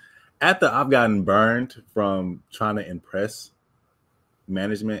 after I've gotten burned from trying to impress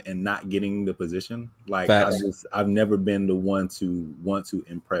management and not getting the position, like I've never been the one to want to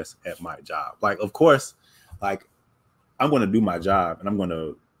impress at my job. Like, of course, like I'm going to do my job and I'm going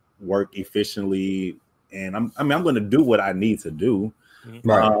to work efficiently, and I'm going to do what I need to do.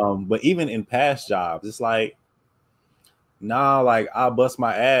 Right. But even in past jobs, it's like, nah, like I'll bust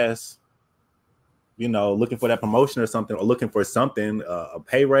my ass, you know, looking for that promotion or something, or looking for something, a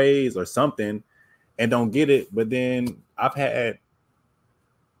pay raise or something, and don't get it. But then I've had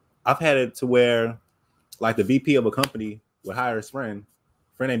it to where, like, the VP of a company would hire his friend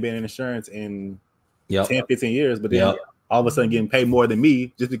ain't been in insurance in 10, 15 years, but then all of a sudden getting paid more than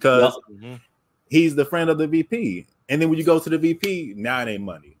me just because he's the friend of the VP. And then when you go to the VP, now it ain't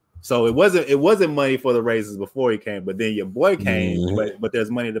money. So it wasn't money for the raises before he came, but then your boy came, but there's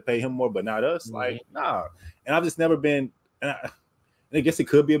money to pay him more, but not us. Like, nah. And I've just never been, and I guess it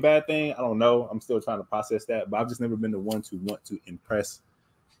could be a bad thing. I don't know. I'm still trying to process that, but I've just never been the one to want to impress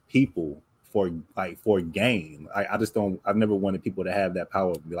people for gain. I've never wanted people to have that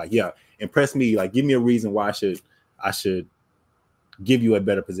power to be like, yeah, impress me. Like, give me a reason why I should give you a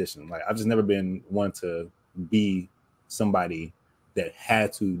better position. Like, I've just never been one to be somebody that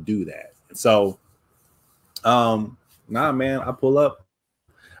had to do that. And so, nah, man, I pull up.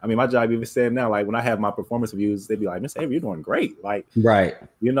 I mean, my job even said now, like when I have my performance reviews, they'd be like, Mr. Avery, you're doing great. Like, right.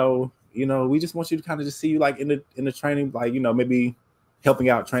 You know, we just want you to kind of just see you like in the training, like, you know, maybe helping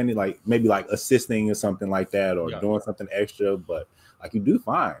out training, like maybe like assisting or something like that, or doing something extra, but like you do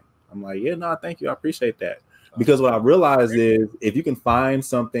fine. I'm like, yeah, no, thank you. I appreciate that. Because what I realized is if you can find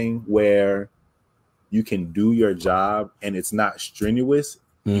something where you can do your job and it's not strenuous,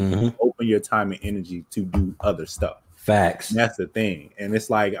 you can open your time and energy to do other stuff. Facts. And that's the thing. And it's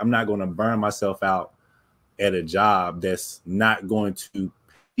like, I'm not going to burn myself out at a job that's not going to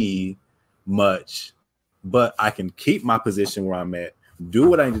be much, but I can keep my position where I'm at, do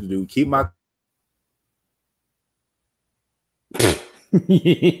what I need to do, keep my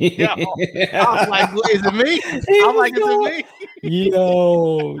Yeah, I was like, is it me? I'm like, is it me?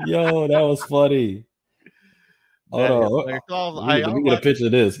 Yo, that was funny. Hold on. Let me get a picture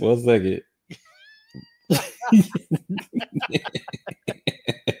of this. 1 second.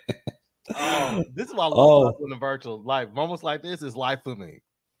 This is why I love in the virtual life. Moments like this is life for me.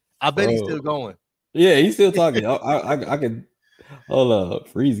 I bet he's still going. Yeah, he's still talking. I can hold up.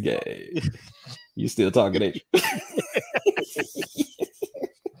 Freeze game. You still talking, ain't you?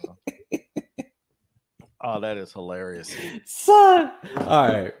 Oh, that is hilarious, son. All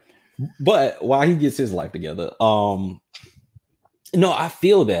right, but while he gets his life together, no, I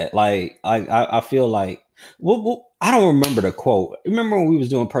feel that. Like, I feel like. Well, I don't remember the quote. Remember when we was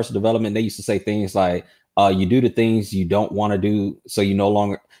doing personal development? They used to say things like, "You do the things you don't want to do, so you no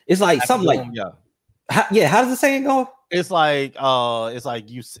longer." It's like something like, how does the saying go? It's like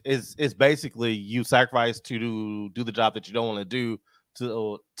you. It's basically you sacrifice to do the job that you don't want to do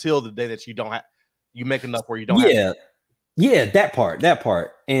till the day that you don't have. You make enough where you don't. Yeah, that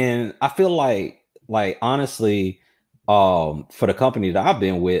part. And I feel like honestly, for the company that I've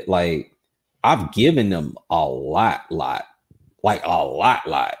been with, like I've given them a lot, like a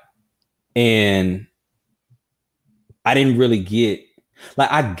lot, and I didn't really get.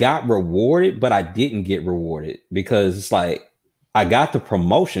 Like I got rewarded, but I didn't get rewarded because it's like I got the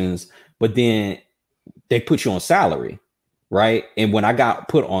promotions, but then they put you on salary, right? And when I got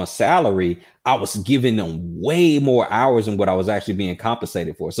put on salary, I was giving them way more hours than what I was actually being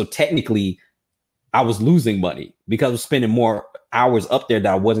compensated for. So technically, I was losing money because I was spending more hours up there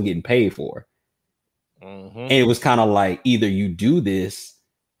that I wasn't getting paid for. And it was kind of like either you do this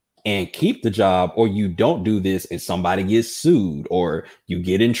and keep the job, or you don't do this and somebody gets sued, or you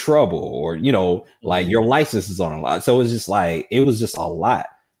get in trouble, or like your license is on a lot. So it's just like it was just a lot.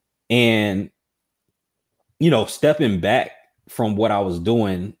 And stepping back from what I was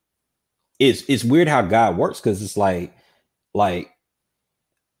doing, it's weird how God works, because it's like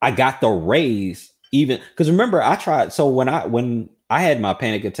I got the raise even because remember I tried. So when I had my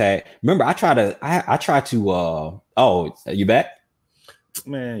panic attack, remember I tried to oh, you back?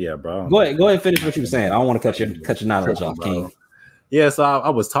 Man, yeah, bro. Go ahead and finish what you were saying. I don't want to cut your knowledge off, King. Yeah, so I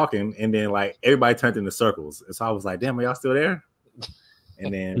was talking, and then like everybody turned into circles, and so I was like, "Damn, are y'all still there?"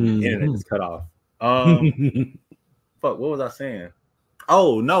 And then the internet just cut off. Fuck, what was I saying?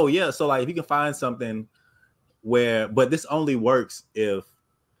 Oh no, yeah. So like, if you can find something but this only works if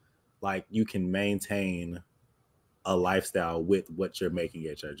like you can maintain a lifestyle with what you're making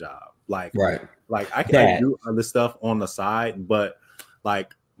at your job. Like, right. Like I can do other stuff on the side, but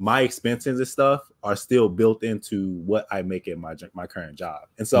like my expenses and stuff are still built into what I make at my current job.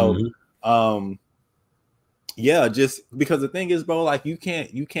 And so yeah, just because the thing is, bro, like you can't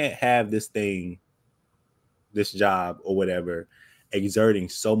have this job or whatever exerting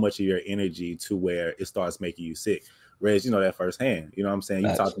so much of your energy to where it starts making you sick. Reg, you know that firsthand. You know what I'm saying?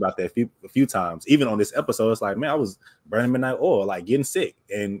 You talked about that a few times. Even on this episode, it's like, man, I was burning midnight oil, like getting sick.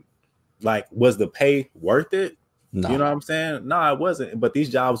 And like, was the pay worth it? No. You know what I'm saying? No, it wasn't. But these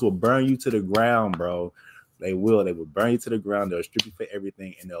jobs will burn you to the ground, bro. They will burn you to the ground. They'll strip you for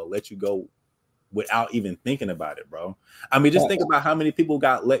everything, and they'll let you go without even thinking about it, bro. I mean, just think about how many people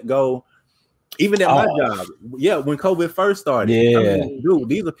got let go, even at my job. Yeah, when COVID first started. Yeah, I mean, dude,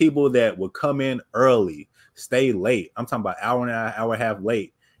 these are people that would come in early, stay late. I'm talking about hour and a half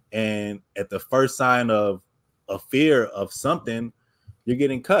late, and at the first sign of a fear of something, you're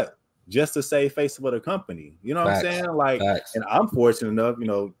getting cut just to save face for the company. You know what I'm saying? Like, and I'm fortunate enough, you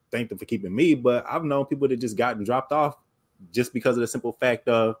know, thank them for keeping me, but I've known people that just gotten dropped off just because of the simple fact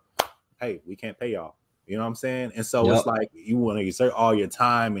of, hey, we can't pay y'all. You know what I'm saying? And so it's like, you want to exert all your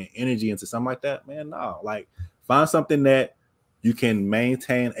time and energy into something like that, man. No, like find something that you can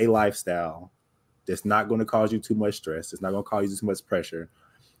maintain a lifestyle that's not going to cause you too much stress. It's not going to cause you too much pressure.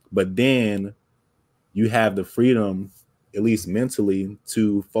 But then you have the freedom, at least mentally,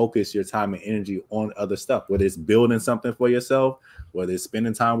 to focus your time and energy on other stuff, whether it's building something for yourself, whether it's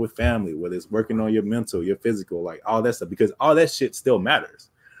spending time with family, whether it's working on your mental, your physical, like all that stuff, because all that shit still matters.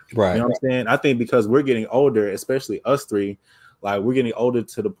 Right. You know what I'm saying? I think because we're getting older, especially us three, like we're getting older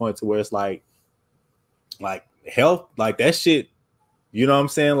to the point to where it's like health, like that shit, you know what I'm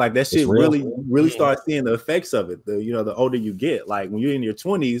saying? Like that shit really start seeing the effects of it. The older you get, like when you're in your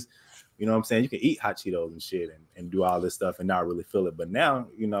 20s, you know what I'm saying? You can eat hot Cheetos and shit and do all this stuff and not really feel it. But now,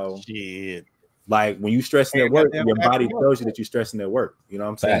 you know, shit. Like when you stressing at work, your body tells you that you're stressing at work. You know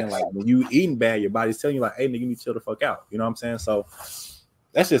what I'm saying? Like when you eating bad, your body's telling you like, hey, nigga, you need to chill the fuck out. You know what I'm saying? So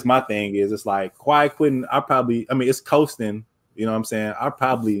that's just my thing. Is it's like quiet quitting. It's coasting. You know what I'm saying? I'm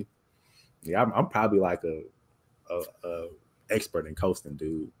probably like a expert in coasting,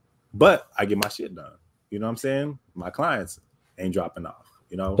 dude. But I get my shit done. You know what I'm saying? My clients ain't dropping off.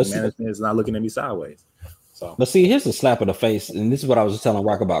 You know, management is not looking at me sideways. So, but see, here's a slap in the face, and this is what I was just telling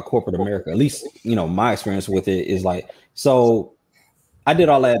Rock about corporate America. At least, you know, my experience with it is like, so I did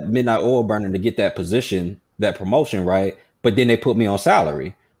all that midnight oil burning to get that position, that promotion, right? But then they put me on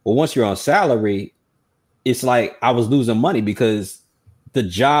salary. Well, once you're on salary, it's like I was losing money because the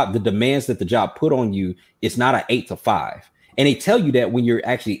demands that the job put on you, it's not an 8 to 5. And they tell you that when you're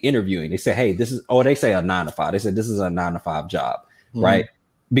actually interviewing. They say, hey, they say a 9 to 5. They said this is a 9 to 5 job, right?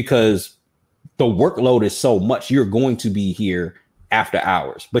 Because the workload is so much, you're going to be here after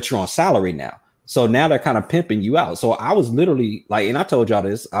hours, but you're on salary now. So now they're kind of pimping you out. So I was literally like, and I told y'all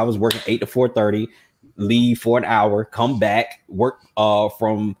this, I was working 8 to 4:30, leave for an hour, come back, work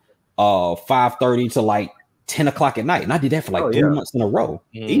from 5:30 to like 10 o'clock at night. And I did that for like 3 months in a row.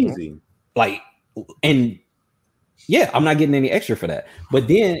 Easy. Like, and yeah, I'm not getting any extra for that. But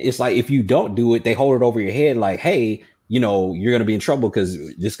then it's like, if you don't do it, they hold it over your head like, hey, you know, you're going to be in trouble because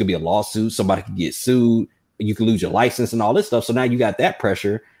this could be a lawsuit. Somebody could get sued. You could lose your license and all this stuff. So now you got that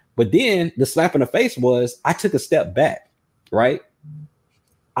pressure. But then the slap in the face was I took a step back, right?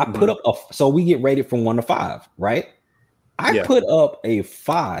 I put up so we get rated from 1 to 5, right? I put up a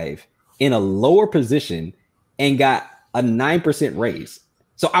 5 in a lower position and got a 9% raise.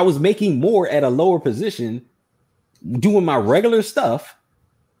 So I was making more at a lower position doing my regular stuff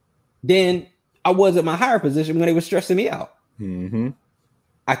than I was at my higher position when they were stressing me out.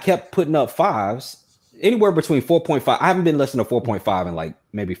 I kept putting up 5s, anywhere between 4.5. I haven't been less than a 4.5 in like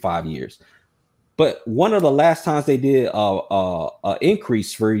maybe 5 years. But one of the last times they did a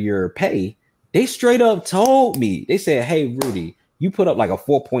increase for your pay, they straight up told me, they said, hey, Rudy, you put up like a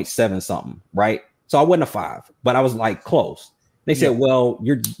 4.7 something, right? So I wasn't a 5, but I was like close. They said, well,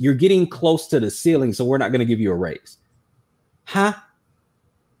 you're getting close to the ceiling, so we're not going to give you a raise. Huh?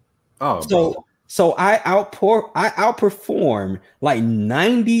 Oh, so I outperform like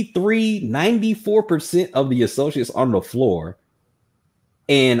 94% of the associates on the floor,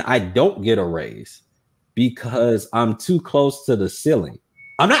 and I don't get a raise because I'm too close to the ceiling.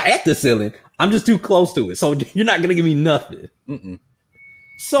 I'm not at the ceiling. I'm just too close to it. So you're not going to give me nothing.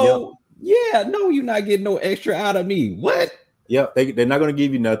 So you're not getting no extra out of me. What? Yep, they're not going to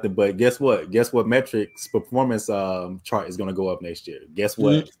give you nothing. But guess what? Guess what? Metrics performance chart is going to go up next year. Guess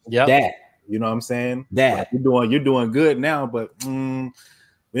what? That. You know what I'm saying? That like you're doing good now, but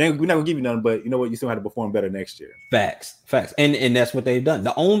We're not gonna give you nothing, but you know what? You still have to perform better next year. Facts. And that's what they've done.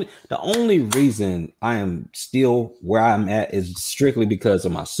 The only reason I am still where I'm at is strictly because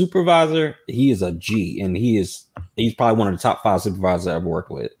of my supervisor. He is a G, and he's probably one of the top 5 supervisors I ever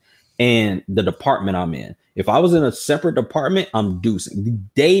worked with. And the department I'm in. If I was in a separate department, I'm deucing. The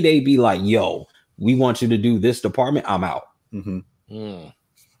day they be like, "Yo, we want you to do this department," I'm out.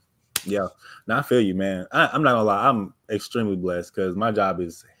 Yeah, now I feel you, man. I'm not gonna lie, I'm extremely blessed because my job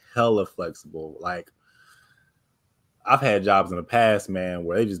is hella flexible. Like, I've had jobs in the past, man,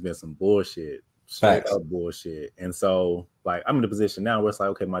 where they just been some bullshit, straight up bullshit. And so, like, I'm in a position now where it's like,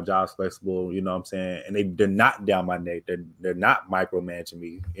 okay, my job's flexible, you know what I'm saying? And they're not down my neck, they're not micromanaging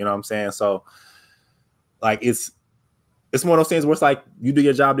me, you know what I'm saying? So, like, it's one of those things where it's like, you do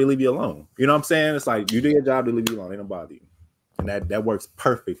your job, they leave you alone. You know what I'm saying? It's like, you do your job, they leave you alone, they don't bother you. And that works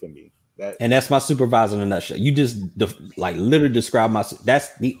perfect for me. And that's my supervisor in a nutshell. You just like literally describe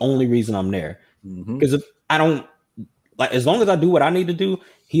that's the only reason I'm there. Because if I don't, like, as long as I do what I need to do,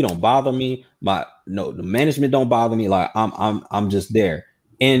 he don't bother me. The management don't bother me. Like, I'm just there.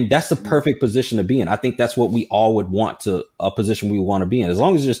 And that's the perfect position to be in. I think that's what we all would want a position we want to be in. As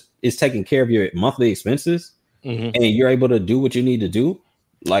long as it's taking care of your monthly expenses and you're able to do what you need to do.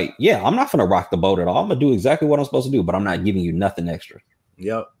 Like, yeah, I'm not going to rock the boat at all. I'm going to do exactly what I'm supposed to do, but I'm not giving you nothing extra.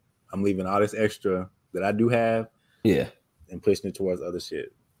 Yep. I'm leaving all this extra that I do have. Yeah. And pushing it towards other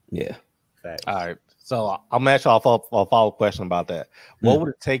shit. Yeah. Facts. All right. So I'm gonna ask y'all a follow-up question about that. What would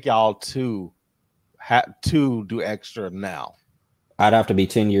it take y'all to do extra now? I'd have to be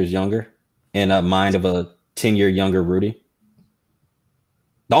 10 years younger and a mind of a 10-year younger Rudy.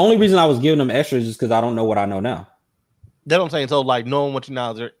 The only reason I was giving them extra is just because I don't know what I know now. That's what I'm saying. So, like, knowing what you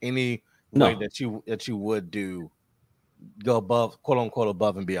know, is there any way that you would go above, quote unquote,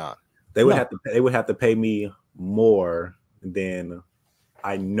 above and beyond? They would have to pay me more than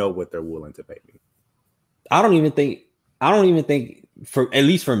I know what they're willing to pay me. I don't even think for, at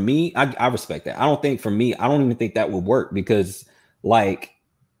least for me, I respect that. I don't even think that would work because, like,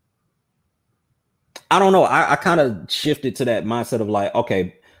 I don't know. I kind of shifted to that mindset of like,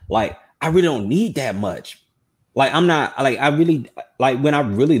 okay, like, I really don't need that much. Like, I'm not like, I really, like, when I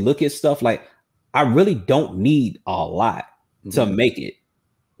really look at stuff, like, I really don't need a lot to make it.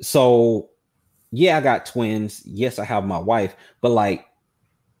 So yeah, I got twins. Yes, I have my wife, but like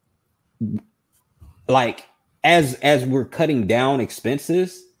as we're cutting down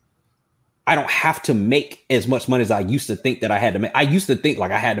expenses, I don't have to make as much money as I used to think that I had to make. I used to think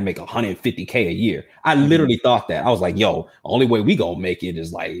like I had to make $150K a year. I literally thought that. I was like, yo, only way we gonna make it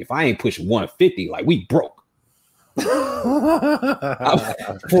is like, if I ain't pushing 150, like, we broke.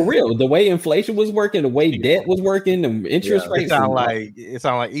 For real, the way inflation was working, the way debt was working, the interest rates. It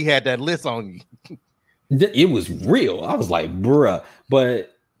sounded like he had that list on you. It was real. I was like, bruh.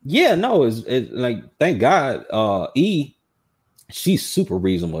 But yeah, no, it's like, thank God, she's super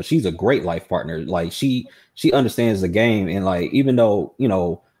reasonable. She's a great life partner. Like, she understands the game, and like, even though, you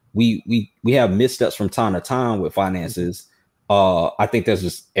know, we have missteps from time to time with finances, I think that's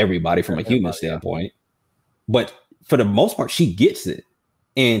just everybody from a human standpoint. But for the most part, she gets it,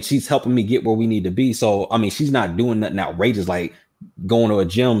 and she's helping me get where we need to be. So, I mean, she's not doing nothing outrageous like going to a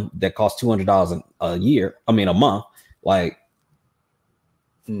gym that costs $200 a month. Like,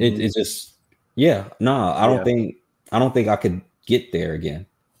 it's just, yeah, nah. I don't think I could get there again.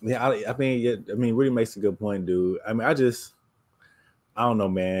 Yeah, I mean, really makes a good point, dude. I mean, I don't know,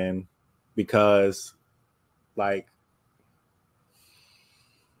 man, because like,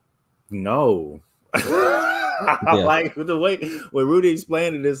 no. Like, the way when Rudy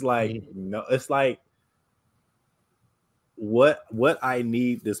explained it is like, no, it's like what I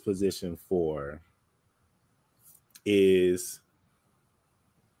need this position for is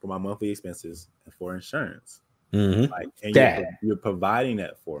for my monthly expenses and for insurance. Like, and you're providing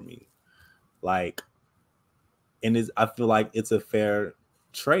that for me. Like, and I feel like it's a fair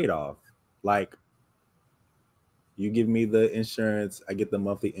trade-off. Like, you give me the insurance, I get the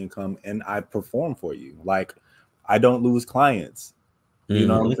monthly income, and I perform for you. Like, I don't lose clients. You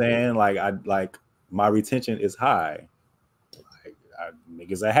know what I'm saying? Like, my retention is high. Like,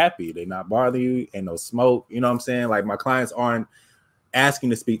 niggas are happy. They not bothering you. Ain't no smoke. You know what I'm saying? Like, my clients aren't asking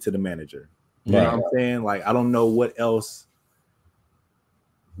to speak to the manager. You know what I'm saying? Like, I don't know what else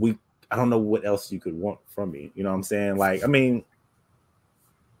you could want from me. You know what I'm saying? Like, I mean,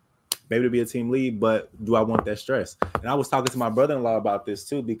 maybe to be a team lead, but do I want that stress? And I was talking to my brother-in-law about this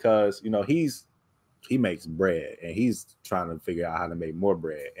too, because, you know, he makes bread and he's trying to figure out how to make more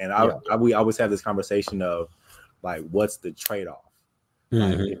bread. And we always have this conversation of like, what's the trade-off?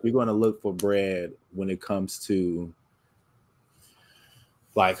 Like, if we're going to look for bread when it comes to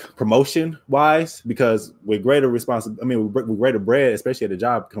like promotion wise, because with greater responsibility, I mean, with greater bread, especially at a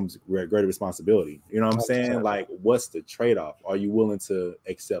job, comes greater responsibility. You know what I'm saying? Like, what's the trade-off? Are you willing to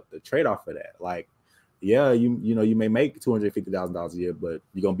accept the trade-off for that? Like, yeah, you know, you may make $250,000 a year, but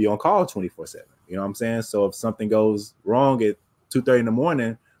you're gonna be on call 24/7. You know what I'm saying? So if something goes wrong at 2:30 in the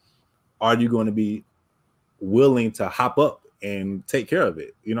morning, are you going to be willing to hop up and take care of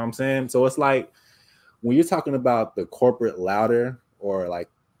it? You know what I'm saying? So it's like when you're talking about the corporate ladder or like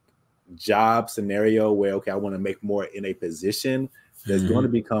job scenario where, okay, I want to make more in a position, there's going to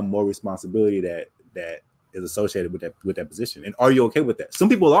become more responsibility that is associated with that position. And are you okay with that? Some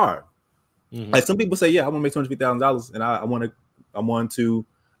people are. Like some people say, yeah, I want to make $250,000 and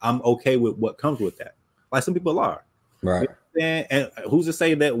I'm okay with what comes with that. Like some people are. Right. And who's to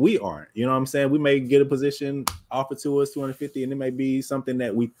say that we aren't? You know what I'm saying? We may get a position offered to us 250, and it may be something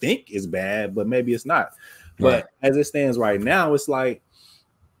that we think is bad, but maybe it's not. But as it stands right now, it's like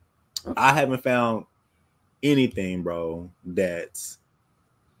I haven't found anything, bro, that's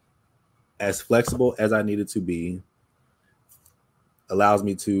as flexible as I needed to be, allows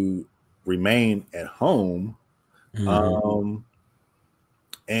me to remain at home,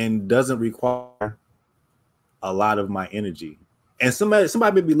 and doesn't require a lot of my energy. And somebody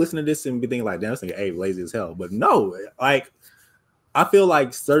may be listening to this and be thinking like, damn, this nigga Abe lazy as hell. But no, like I feel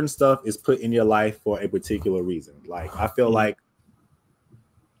like certain stuff is put in your life for a particular reason. Like I feel like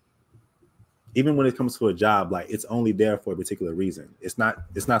even when it comes to a job, like it's only there for a particular reason. It's not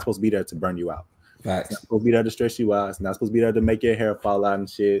supposed to be there to burn you out. Facts. It's not supposed to be there to stress you out. It's not supposed to be there to make your hair fall out and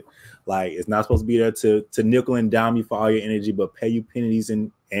shit. Like it's not supposed to be there to nickel and dime you for all your energy, but pay you pennies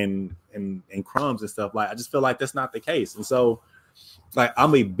and crumbs and stuff. Like I just feel like that's not the case. And so like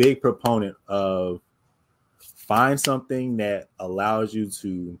I'm a big proponent of find something that allows you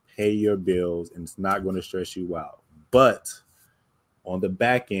to pay your bills and it's not going to stress you out. But on the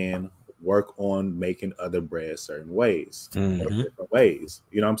back end, work on making other bread certain ways, different ways.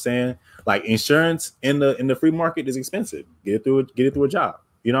 You know what I'm saying? Like insurance in the free market is expensive. Get it through a job.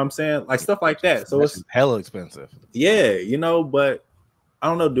 You know what I'm saying? Like stuff like that. So it's hella expensive. Yeah, you know, but I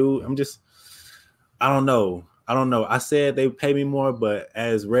don't know, dude. I don't know. I said they pay me more, but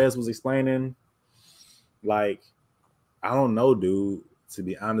as Rez was explaining, like, I don't know, dude, to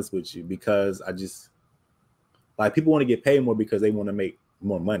be honest with you, because I just like people want to get paid more because they want to make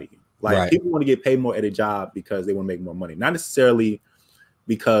more money. Like people want to get paid more at a job because they want to make more money, not necessarily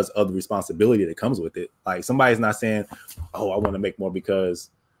because of the responsibility that comes with it. Like somebody's not saying, oh, I want to make more because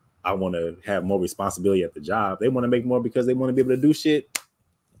I want to have more responsibility at the job. They want to make more because they want to be able to do shit.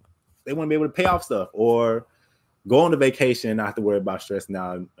 They want to be able to pay off stuff or go on a vacation and not have to worry about stress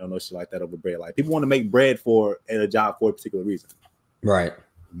now. I don't know shit like that over bread. Like people want to make bread at a job for a particular reason. Right.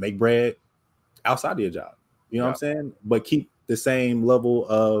 Make bread outside of your job. You know what I'm saying? But keep the same level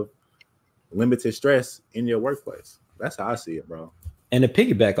of limited stress in your workplace. That's how I see it, bro. And to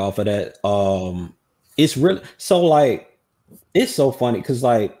piggyback off of that, it's really so like it's so funny because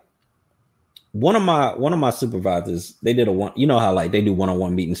like one of my supervisors, they did you know how like they do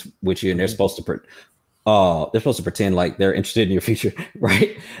one-on-one meetings with you and they're supposed to pretend like they're interested in your future,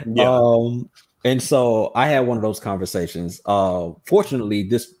 right? Yeah. And so I had one of those conversations. Fortunately,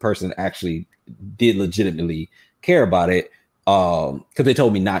 this person actually did legitimately care about it because they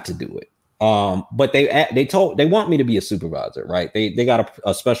told me not to do it. But they want me to be a supervisor, right? They got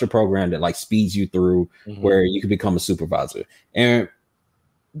a special program that like speeds you through where you can become a supervisor, and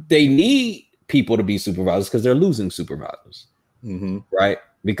they need people to be supervisors because they're losing supervisors, right?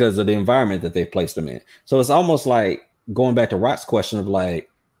 Because of the environment that they've placed them in. So it's almost like going back to Rock's question of like,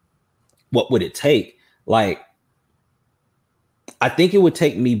 what would it take? Like, I think it would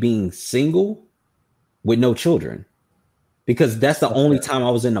take me being single with no children. Because that's the only time I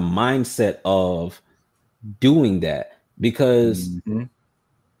was in the mindset of doing that. Because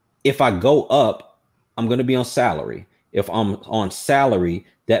if I go up, I'm going to be on salary. If I'm on salary,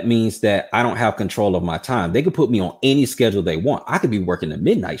 that means that I don't have control of my time. They could put me on any schedule they want. I could be working a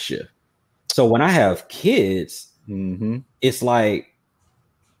midnight shift. So when I have kids, it's like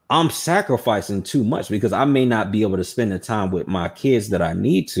I'm sacrificing too much because I may not be able to spend the time with my kids that I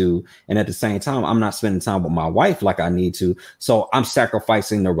need to. And at the same time, I'm not spending time with my wife like I need to. So I'm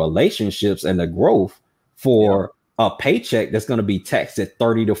sacrificing the relationships and the growth for a paycheck that's going to be taxed at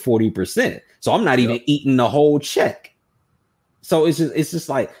 30 to 40%. So I'm not even eating the whole check. So it's just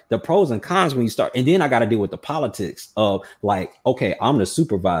like the pros and cons when you start. And then I got to deal with the politics of like, okay, I'm the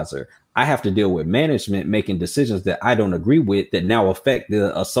supervisor. I have to deal with management making decisions that I don't agree with that now affect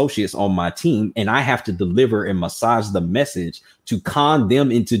the associates on my team. And I have to deliver and massage the message to con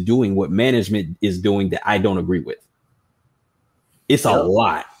them into doing what management is doing that I don't agree with. It's a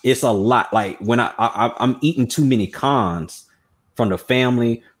lot. It's a lot. Like when I'm eating too many cons from the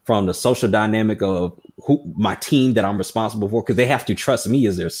family, from the social dynamic of my team that I'm responsible for, because they have to trust me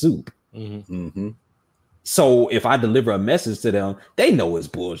as their soup. So if I deliver a message to them, they know it's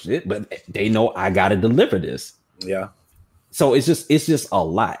bullshit, but they know I got to deliver this. Yeah. So it's just a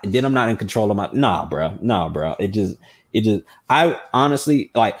lot. And then I'm not in control of my nah, bro. It just I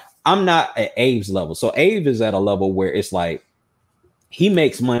honestly, like, I'm not at Abe's level. So Abe is at a level where it's like he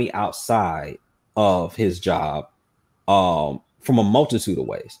makes money outside of his job from a multitude of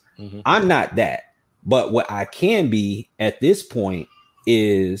ways. I'm not that. But what I can be at this point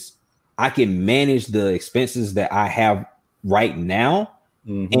is I can manage the expenses that I have right now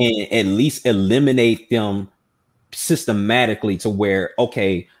and at least eliminate them systematically to where,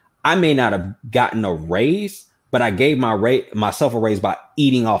 okay, I may not have gotten a raise, but I gave myself a raise by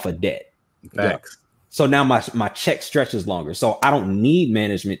eating off of debt. Facts. So now my check stretches longer. So I don't need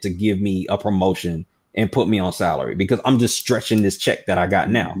management to give me a promotion and put me on salary because I'm just stretching this check that I got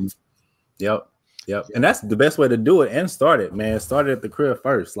now. Yep. And that's the best way to do it and start it, man. Start it at the crib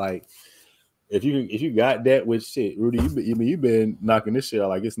first. Like if you got that with shit, Rudy, you've been knocking this shit out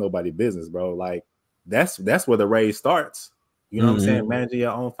like it's nobody's business, bro. Like that's where the raise starts. You know what I'm saying? Managing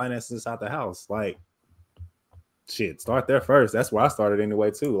your own finances out the house. Like shit, start there first. That's where I started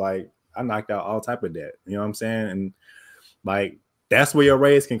anyway, too. Like I knocked out all type of debt. You know what I'm saying? And like that's where your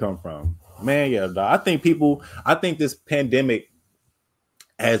raise can come from. Man, yeah, dog. I think this pandemic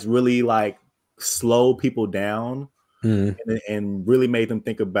has really like slowed people down and really made them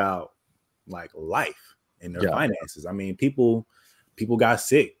think about like life and their finances. I mean, people got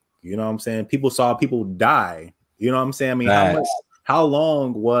sick. You know what I'm saying? People saw people die. You know what I'm saying? I mean, how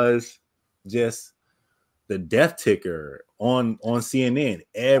long was just the death ticker on CNN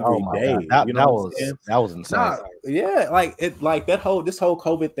every day? That was insane. This whole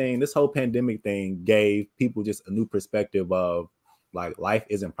COVID thing, this whole pandemic thing gave people just a new perspective of like life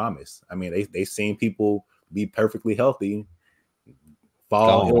isn't promised. I mean, they seen people be perfectly healthy,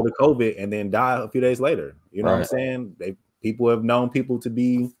 fall ill to COVID, and then die a few days later. You know what I'm saying? People have known people to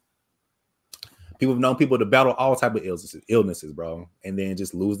battle all type of illnesses, bro, and then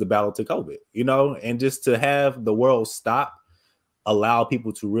just lose the battle to COVID, you know, and just to have the world stop, allow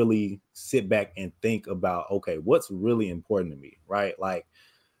people to really sit back and think about, okay, what's really important to me, right? Like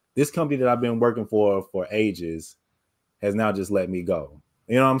this company that I've been working for ages has now just let me go.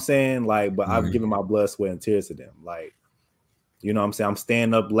 You know what I'm saying? Like, but I've given my blood, sweat, and tears to them. Like, you know what I'm saying? I'm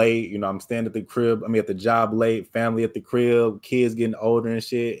staying up late, you know, I'm staying at the crib. I mean, at the job late, family at the crib, kids getting older and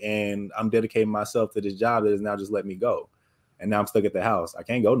shit. And I'm dedicating myself to this job that has now just let me go. And now I'm stuck at the house. I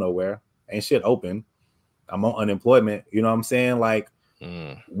can't go nowhere. Ain't shit open. I'm on unemployment. You know what I'm saying? Like,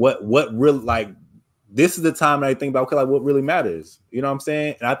 what really, like, this is the time that I think about, okay, like what really matters. You know what I'm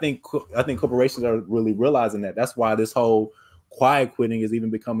saying? And I think corporations are really realizing that. That's why this whole quiet quitting is even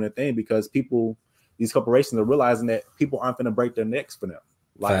becoming a thing, because these corporations are realizing that people aren't going to break their necks for them.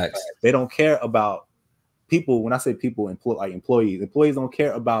 Like they don't care about people. When I say people, employees don't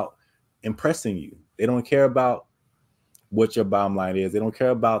care about impressing you. They don't care about what your bottom line is. They don't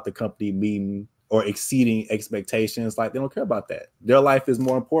care about the company meeting or exceeding expectations. Like they don't care about that. Their life is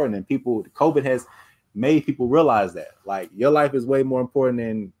more important. And COVID has made people realize that. Like your life is way more important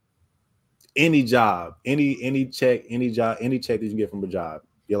than any job, any check, any check that you get from a job.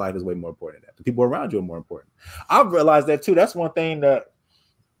 Your life is way more important than that. The people around you are more important. I've realized that too. That's one thing that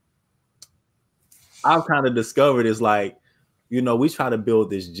I've kind of discovered is like, you know, we try to build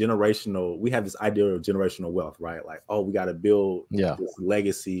we have this idea of generational wealth, right? Like, oh, we got to build this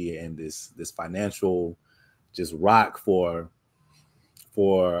legacy and this financial just rock for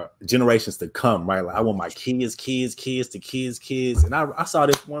generations to come, right? Like I want my kids to kids. And I saw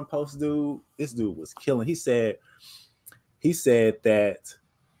this one post, dude. This dude was killing. He said that,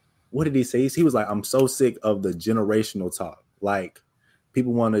 what did he say? He was like, I'm so sick of the generational talk. Like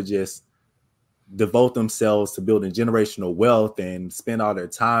people want to just devote themselves to building generational wealth and spend all their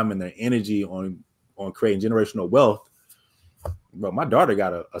time and their energy on creating generational wealth. Bro, my daughter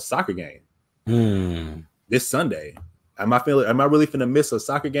got a soccer game this Sunday. Am I really finna miss a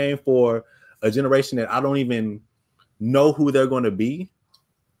soccer game for a generation that I don't even know who they're going to be?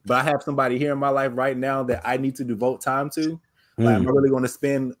 But I have somebody here in my life right now that I need to devote time to. Like, am I really going to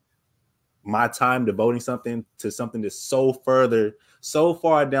spend my time devoting something that's so far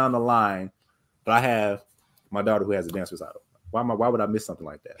down the line? But I have my daughter who has a dance recital. Why would I miss something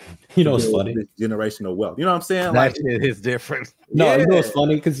like that? You know, it's Build funny. this generational wealth. You know what I'm saying? That Like, shit is different. No, you know Yeah. it's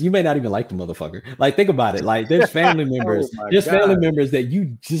funny because you may not even like the motherfucker. Like, think about it. Like, there's family members. Oh my There's family God. members that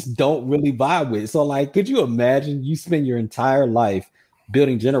you just don't really vibe with. So, like, could you imagine you spend your entire life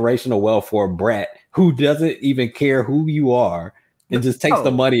building generational wealth for a brat who doesn't even care who you are and just takes the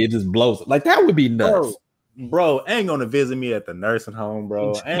No. money and just blows it? Like, that would be nuts. bro, ain't gonna visit me at the nursing home,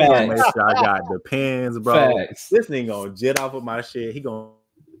 bro. Ain't gonna make Facts. sure I got the pens, bro. Facts. This nigga gonna jet off of my shit. He gonna.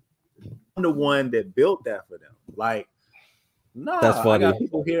 I'm the one that built that for them. Like, nah, That's funny. I got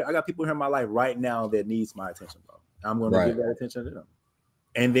people here. I got people here in my life right now that needs my attention, bro. I'm gonna Right. give that attention to them.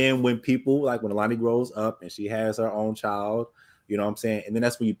 And then when people like when Alani grows up and she has her own child, you know what I'm saying? And then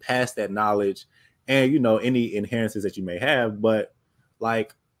that's when you pass that knowledge and you know any inheritances that you may have, but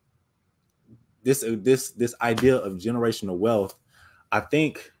like this idea of generational wealth, I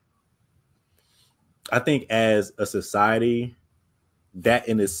think as a society, that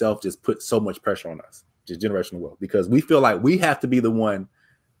in itself just puts so much pressure on us, just generational wealth, because we feel like we have to be the one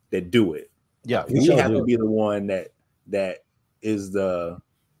that do it. Yeah, We sure have do. to be the one that is the,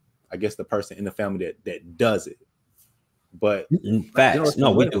 I guess, the person in the family that does it. But Facts.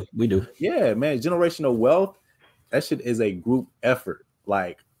 No, we do. yeah, man, generational wealth, that shit is a group effort.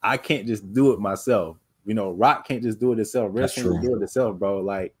 Like, I can't just do it myself. You know, Rock can't just do it himself. Red That's can't just true. do it himself, bro.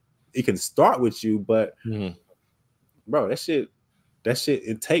 Like, it can start with you, but Mhm. bro, that shit,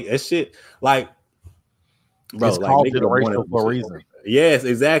 like, bro, It's like, called niggas are born generational into for a shit. reason. Yes,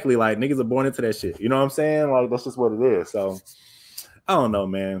 exactly. Like, niggas are born into that shit. You know what I'm saying? Like, that's just what it is. So, I don't know,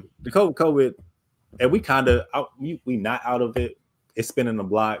 man. The COVID, and we kind of we not out of it. It's spinning the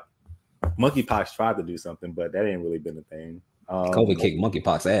block. Monkeypox tried to do something, but that ain't really been a thing. COVID kicked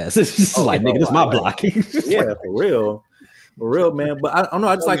monkeypox ass. It's just Oh, like, bro, nigga, this my like- block. Yeah, for real, man. But I don't know.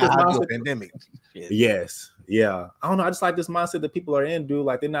 I just like this mindset. pandemic. Yes, yeah. I don't know. I just like this mindset that people are in, dude.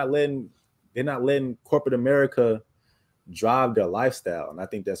 Like, they're not letting corporate America drive their lifestyle, and I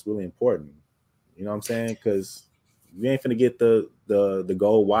think that's really important. You know what I'm saying? Because you ain't finna get the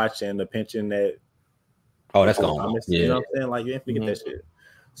gold watch and the pension that. Oh, that's gone. You know Yeah. what I'm saying? Like, you ain't finna get that shit.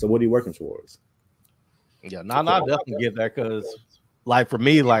 So what are you working towards? Yeah, no, I definitely get that because, like, for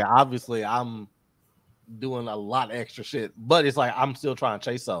me, like, obviously, I'm doing a lot of extra shit, but it's like I'm still trying to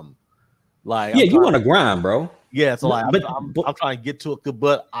chase something. Like, Yeah, I'm you trying- want to grind, bro. yeah, so like, But- I'm trying to get to it,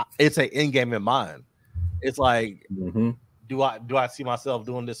 but it's an end game in mind. It's like, Mm-hmm. do I see myself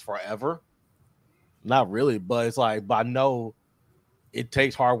doing this forever? Not really, but it's like, but I know it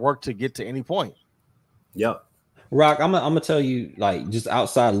takes hard work to get to any point. Yep. Rock, I'm gonna tell you, like, just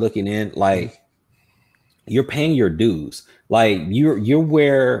outside looking in, like, you're paying your dues. Like, you're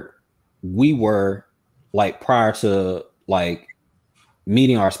where we were, like, prior to like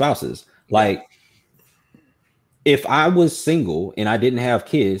meeting our spouses. Like, if I was single and I didn't have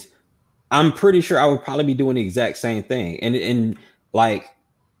kids, I'm pretty sure I would probably be doing the exact same thing. And like,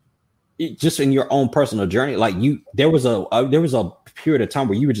 just in your own personal journey, like, there was a period of time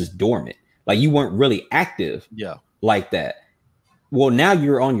where you were just dormant, like you weren't really active Yeah, like that. Well, now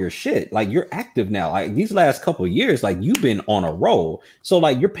you're on your shit. Like, you're active now. Like, these last couple of years, like, you've been on a roll. So,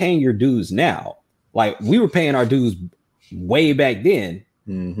 like, you're paying your dues now. Like, we were paying our dues way back then.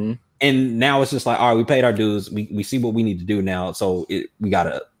 Mm-hmm. And now it's just like, all right, we paid our dues. We see what we need to do now. So we got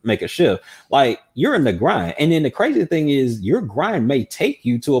to make a shift. Like, you're in the grind. And then the crazy thing is, your grind may take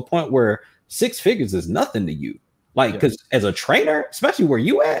you to a point where 6 figures is nothing to you. Like, because as a trainer, especially where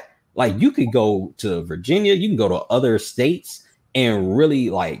you at, like, you could go to Virginia, you can go to other states and really,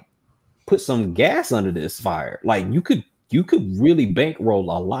 like, put some gas under this fire. Like, you could really bankroll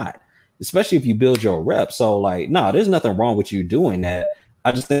a lot, especially if you build your rep. So, like, no, there's nothing wrong with you doing that.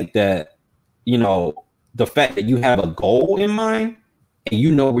 I just think that, you know, the fact that you have a goal in mind and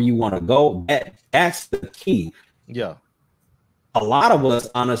you know where you want to go, that's the key. yeah. A lot of us,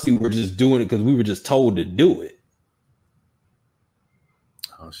 honestly, were just doing it because we were just told to do it.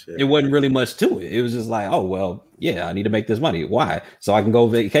 Oh shit. It wasn't really much to it. It was just like, oh, well, yeah, I need to make this money. Why? So I can go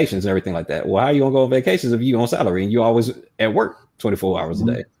vacations and everything like that. Well, how are you gonna go on vacations if you on salary and you always at work 24 hours a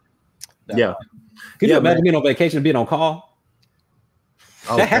day? Yeah. Could Yeah, you imagine man. being on vacation and being on call?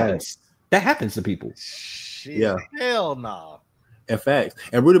 Oh, That man. happens. That happens to people. Shit, Yeah. hell no. In fact,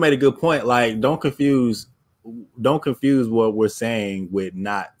 and Rudy made a good point. Like, don't confuse what we're saying with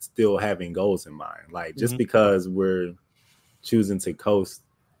not still having goals in mind. Like, just because we're choosing to coast,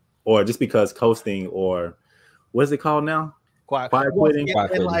 or just because coasting, or what's it called now? Quiet quitting. And, Quiet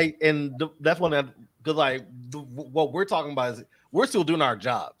quitting. like, that's one that, because like what we're talking about is we're still doing our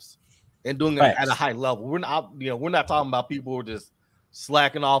jobs and doing it at a high level. We're not talking about people who are just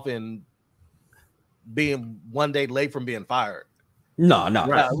slacking off and being one day late from being fired. No.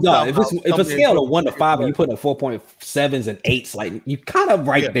 If it's a scale of 1 to 5 and you put up 4.7s and 8s, like you kind of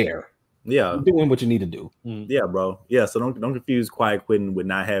there. Yeah, you're doing what you need to do. Yeah, bro. Yeah, so don't confuse quiet quitting with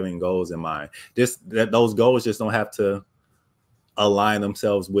not having goals in mind. Just that those goals just don't have to align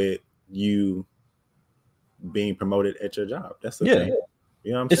themselves with you being promoted at your job. That's the thing.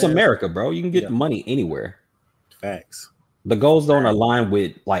 You know what I'm saying? It's America, bro. You can get money anywhere. Facts. The goals don't align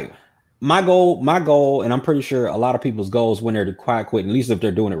with like my goal, and I'm pretty sure a lot of people's goals when they're quiet quitting, at least if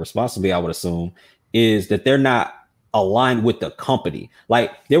they're doing it responsibly, I would assume, is that they're not aligned with the company.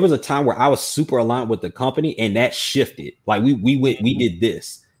 Like there was a time where I was super aligned with the company and that shifted. Like we did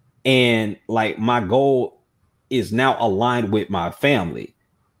this. And like my goal is now aligned with my family.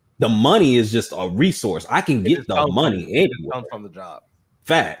 The money is just a resource. I can get the money anywhere. Comes from the job.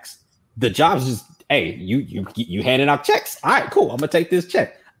 Facts. The job's just, hey, you handing out checks. All right, cool. I'm gonna take this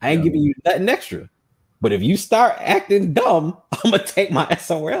check. I ain't giving you nothing extra. But if you start acting dumb, I'm gonna take my ass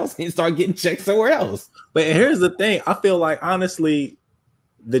somewhere else and start getting checks somewhere else. But here's the thing: I feel like honestly,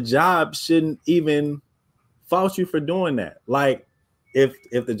 the job shouldn't even fault you for doing that. Like, if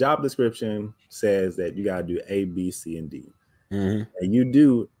the job description says that you gotta do A, B, C, and D, and you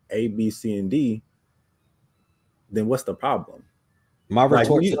do A, B, C, and D, then what's the problem? My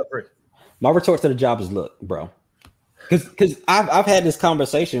retort to the job is, look, bro. Because I've had this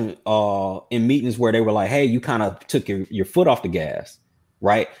conversation in meetings where they were like, hey, you kind of took your foot off the gas,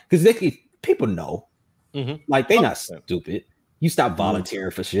 right? Because people know, like they're not stupid. You stop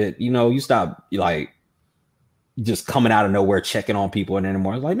volunteering for shit. You know, you stop like just coming out of nowhere checking on people and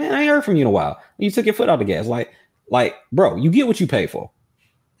anymore. It's like, man, I ain't heard from you in a while. You took your foot off the gas. Like, bro, you get what you pay for.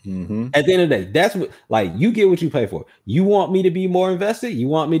 At the end of the day, that's what, like, you get what you pay for. You want me to be more invested? You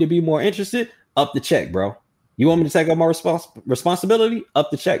want me to be more interested? Up the check, bro. You want me to take up my responsibility?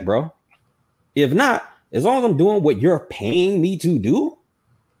 Up the check, bro. If not, as long as I'm doing what you're paying me to do,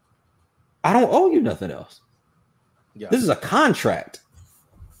 I don't owe you nothing else. Yeah. This is a contract.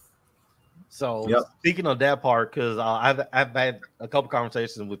 So speaking of that part, because I've had a couple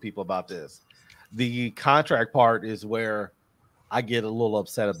conversations with people about this. The contract part is where I get a little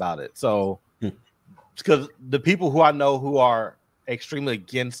upset about it. So because the people who I know who are extremely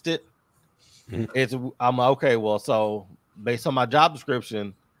against it, I'm okay. Well, so based on my job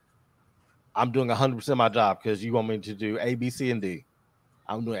description, I'm doing 100% of my job because you want me to do A, B, C, and D.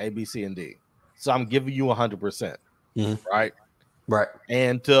 I'm doing A, B, C, and D. So I'm giving you 100%, right? Right.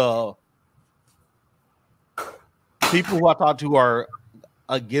 And people who I talk to are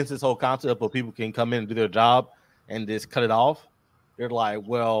against this whole concept of people can come in and do their job and just cut it off. They're like,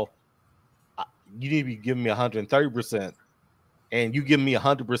 well, you need to be giving me 130%. And you give me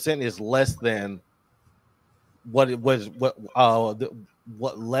 100% is less than what it was.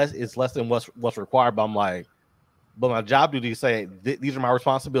 What less is less than what's required. But I'm like, but my job duties say these are my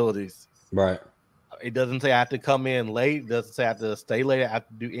responsibilities. Right. It doesn't say I have to come in late. It doesn't say I have to stay late. I have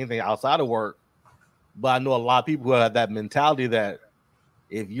to do anything outside of work. But I know a lot of people who have that mentality that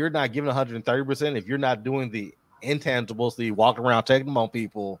if you're not giving 130%, if you're not doing the intangibles, the walk around checking them on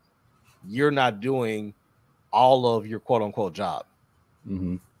people, you're not doing all of your quote unquote job.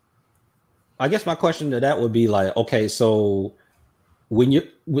 I guess my question to that would be like, okay, so when you're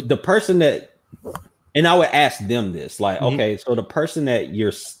with the person that, and I would ask them this, like, okay, so the person that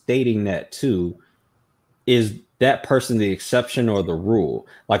you're stating that to, is that person the exception or the rule?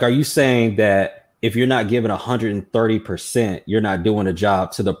 Like, are you saying that if you're not giving 130%, you're not doing a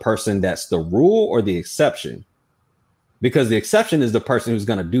job to the person that's the rule or the exception? Because the exception is the person who's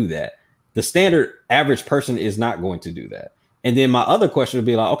going to do that. The standard average person is not going to do that. And then my other question would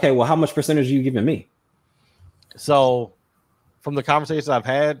be like, okay, well, how much percentage are you giving me? So from the conversations I've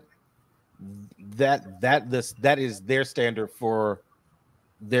had, that is their standard for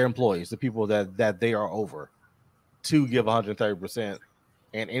their employees, the people that they are over, to give 130%.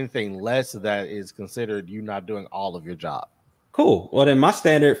 And anything less of that is considered you not doing all of your job. Cool. Well, then my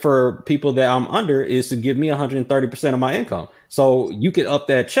standard for people that I'm under is to give me 130% of my income. So you can up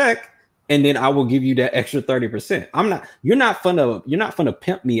that check, and then I will give you that extra 30%. You're not gonna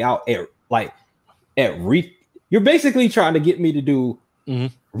pimp me out you're basically trying to get me to do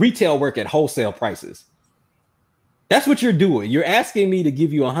retail work at wholesale prices. That's what you're doing. You're asking me to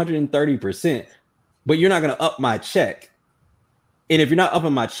give you 130%, but you're not gonna up my check. And if you're not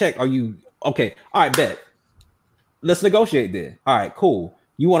upping my check, are you okay? All right, bet. Let's negotiate then. All right, cool.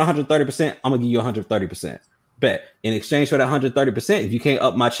 You want 130%? I'm gonna give you 130%. Bet. In exchange for that 130%, if you can't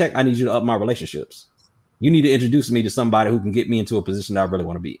up my check, I need you to up my relationships. You need to introduce me to somebody who can get me into a position that I really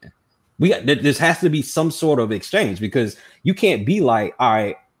want to be in. This has to be some sort of exchange, because you can't be like, all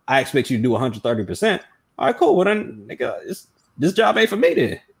right, I expect you to do 130%. All right, cool. Well then, nigga, this job ain't for me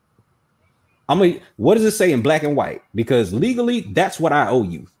then. What does it say in black and white? Because legally, that's what I owe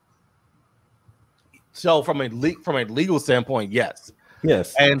you. So from a legal standpoint, yes.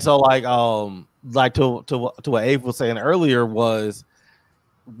 Yes. And so like to what Abe was saying earlier was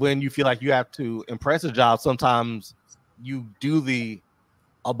when you feel like you have to impress a job, sometimes you do the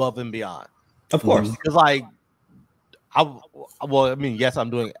above and beyond. Of course. Because like yes, I'm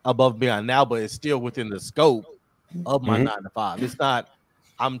doing above and beyond now, but it's still within the scope of my 9 to 5. It's not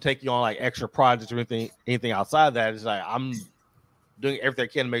I'm taking on like extra projects or anything outside of that. It's like I'm doing everything I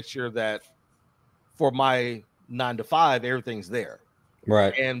can to make sure that for my 9 to 5, everything's there.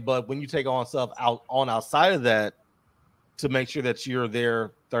 Right. But when you take on stuff outside of that, to make sure that you're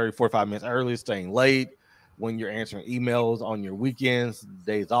there 30, 45 minutes early, staying late, when you're answering emails on your weekends,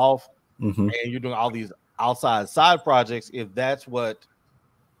 days off, and you're doing all these outside side projects, if that's what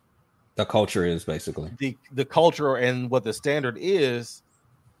the culture is, basically the culture and what the standard is,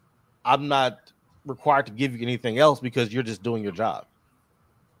 I'm not required to give you anything else because you're just doing your job.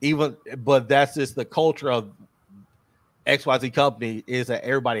 But that's just the culture of XYZ company, is that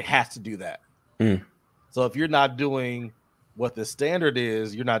everybody has to do that. So if you're not doing what the standard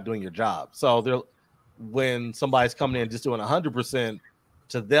is, you're not doing your job. So when somebody's coming in just doing 100%,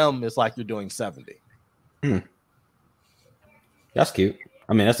 to them it's like you're doing 70. That's cute.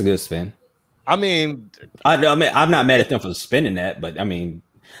 I mean, that's a good spin. I mean, I'm not mad at them for spending that, but I mean,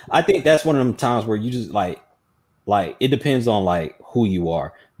 I think that's one of them times where you just like it depends on like who you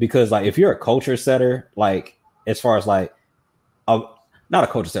are, because like if you're a culture setter, like as far as like not a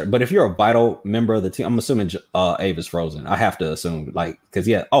culture setter, but if you're a vital member of the team, I'm assuming Abe is frozen. I have to assume, like, because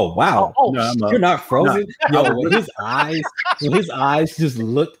oh wow, No, you're not frozen. No. Yo, when his eyes just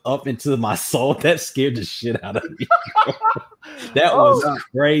looked up into my soul, that scared the shit out of me. That was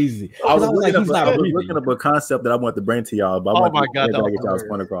crazy. I was like, he's not breathing. looking up a concept that I want to bring to y'all, but I want to get y'all's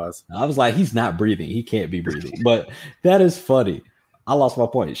point across. I was like, he's not breathing. He can't be breathing. But that is funny. I lost my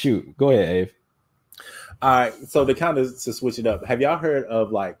point. Shoot, go ahead, Abe. All right, so to switch it up, have y'all heard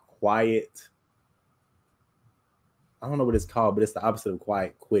of like quiet? I don't know what it's called, but it's the opposite of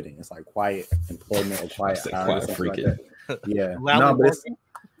quiet quitting. It's like quiet employment or quiet freaking. Like yeah,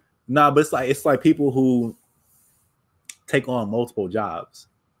 but it's like people who take on multiple jobs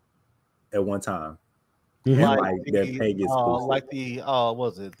at one time. Like their pay gets boosted. Like the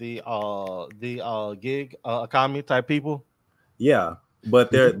gig economy type people. Yeah.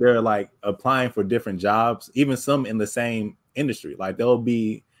 But they're like applying for different jobs, even some in the same industry. Like they'll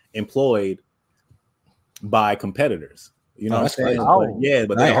be employed by competitors. You know what I'm saying?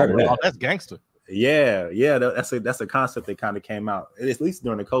 But I heard of that. That's gangster. Yeah. That's a concept that kind of came out, at least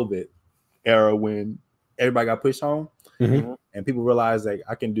during the COVID era when everybody got pushed home, and people realized that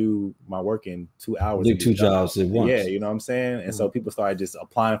I can do my work in 2 hours. Do 2 jobs at once. Yeah, you know what I'm saying? And so people started just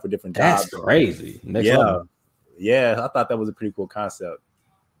applying for different jobs. That's crazy. Next level. Yeah, I thought that was a pretty cool concept.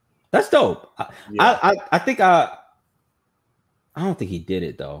 That's dope. I think I don't think he did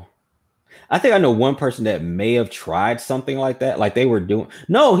it though. I think I know one person that may have tried something like that. Like they were doing.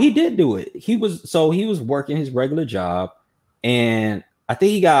 No, he did do it. He was working his regular job, and I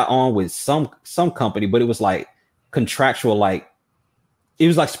think he got on with some company, but it was like contractual. Like it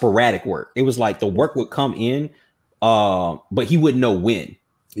was like sporadic work. It was like the work would come in, but he wouldn't know when.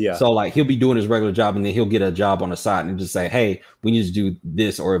 Yeah. So like he'll be doing his regular job and then he'll get a job on the side and just say, hey, we need to do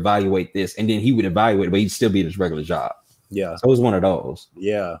this or evaluate this. And then he would evaluate it, but he'd still be at his regular job. Yeah. So it was one of those.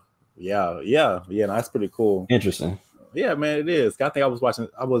 Yeah. That's pretty cool. Interesting. Yeah, man, it is. I think I was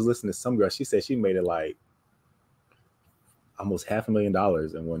listening to some girl. She said she made it like almost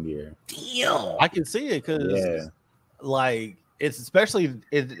 $500,000 in 1 year. Damn. I can see it because like it's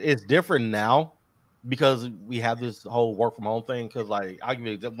different now, because we have this whole work from home thing. Because like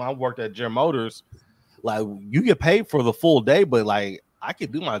when I worked at General Motors, like you get paid for the full day, but like I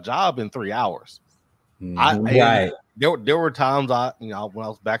could do my job in 3 hours. Right. There were times when I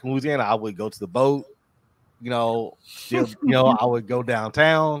was back in Louisiana, I would go to the boat, I would go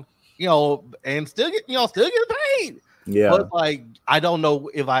downtown, and still get paid. Yeah. But like I don't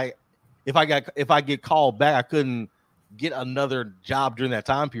know if I get called back, I couldn't get another job during that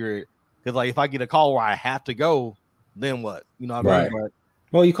time period. Because like if I get a call where I have to go, then what? You know what I mean? But,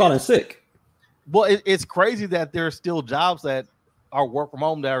 well, you call in sick. Well, it's crazy that there's still jobs that are work from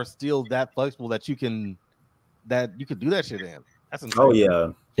home that are still that flexible that you can do that shit in. That's insane. Oh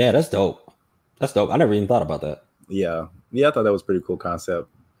yeah. Yeah, that's dope. That's dope. I never even thought about that. Yeah. Yeah, I thought that was a pretty cool concept.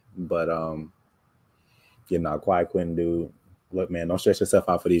 But quiet quitting, dude. Look, man, don't stress yourself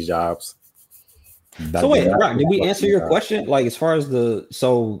out for these jobs. So wait, Rock, did we answer your question? Like as far as the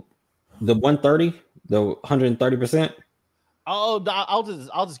 130, the 130%? Oh,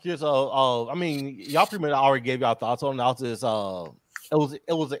 I'll just curious. I mean, y'all pretty much already gave y'all thoughts on it. I'll just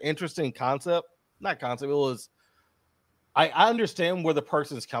it was an interesting concept. Not concept. It was. I understand where the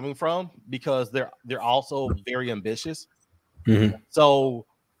person is coming from because they're also very ambitious. Mm-hmm. So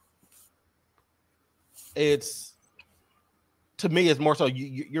it's, to me, it's more so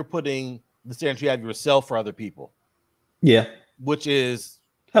you're putting the standard you have yourself for other people. Yeah, which is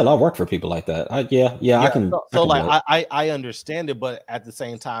hell. I work for people like that. I can. So like I understand it, but at the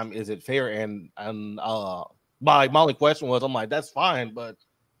same time, is it fair? And my only question was, I'm like, that's fine, but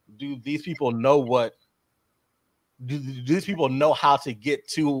do these people know what? Do these people know how to get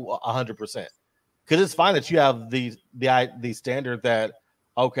to 100%? Because it's fine that you have the standard that,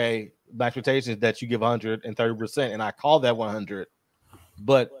 okay, my expectation is that you give 130%, and I call that 100.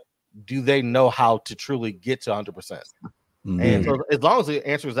 But do they know how to truly get to 100%? Mm-hmm. And so, as long as the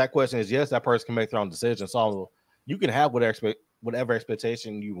answer to that question is yes, that person can make their own decision. So you can have whatever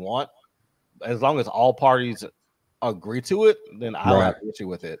expectation you want, as long as all parties agree to it. Then I don't have an issue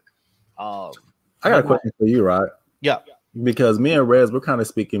with it. I got a question for you, Rod. Yeah. Because me and Rez, we're kind of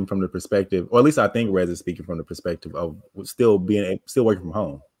speaking from the perspective, or at least I think Rez is speaking from the perspective of still working from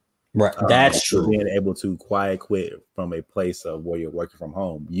home. Right. That's true. Being able to quiet quit from a place of where you're working from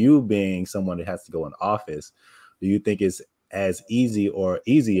home. You being someone that has to go in office, do you think it's as easy or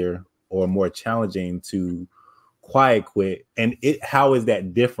easier or more challenging to quiet quit? And how is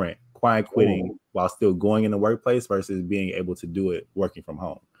that different, quiet quitting while still going in the workplace versus being able to do it working from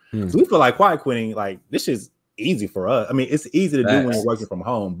home? So we feel like quiet quitting, like this is easy for us. I mean, it's easy to do when you're working from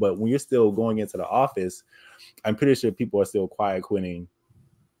home, but when you're still going into the office, I'm pretty sure people are still quiet quitting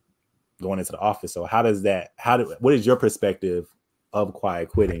going into the office. So what is your perspective of quiet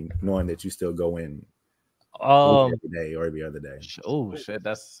quitting, knowing that you still go in every day or every other day? Oh shit,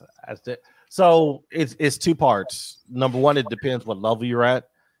 that's it. So it's two parts. Number one, it depends what level you're at,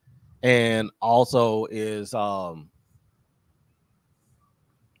 and also is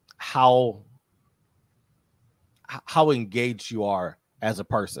how engaged you are as a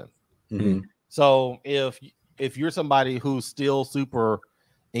person. Mm-hmm. So if you're somebody who's still super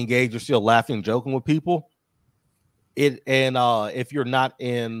engaged, you're still laughing, joking with people, if you're not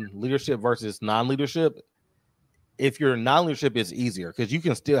in leadership versus non-leadership, if you're non-leadership, it's easier because you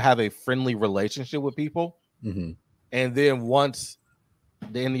can still have a friendly relationship with people. Mm-hmm. And then once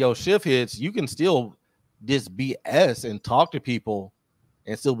the end of your shift hits, you can still just BS and talk to people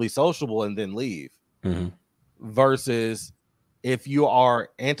and still be sociable and then leave. Mm-hmm. Versus if you are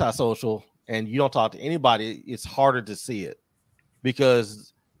antisocial and you don't talk to anybody, it's harder to see it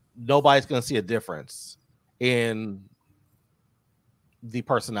because nobody's going to see a difference in the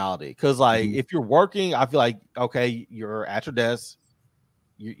personality. Because like if you're working, I feel like, okay, you're at your desk,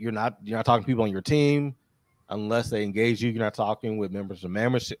 you're not talking to people on your team unless they engage you. You're not talking with members of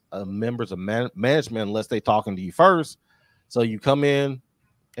management unless they're talking to you first. So you come in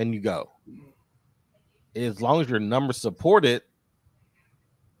and you go. As long as your numbers support it.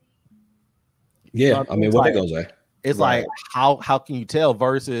 Yeah, I mean, what that goes like. It's like how can you tell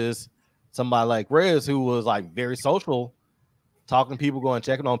versus somebody like Rez who was like very social, talking to people, going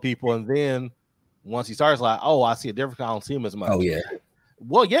checking on people, and then once he starts like, oh, I see a difference. I don't see him as much. Oh yeah.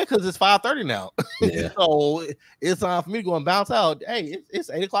 Well, yeah, because it's 5:30 now. Yeah. So it's time for me to go and bounce out. Hey, it's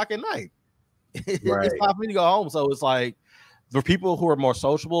 8:00 at night. It's time for me to go home. So it's like for people who are more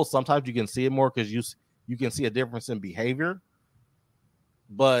sociable, sometimes you can see it more because you can see a difference in behavior.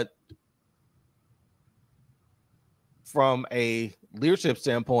 But from a leadership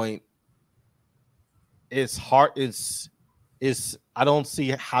standpoint, it's hard. It's I don't see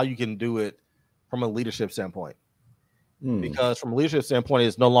how you can do it from a leadership standpoint. Because from a leadership standpoint,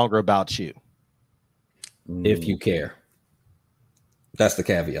 it's no longer about you. If you care. That's the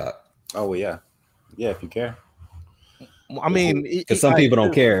caveat. Oh, well, yeah. Yeah, if you care. I mean, because some people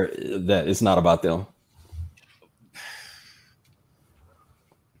don't care that it's not about them.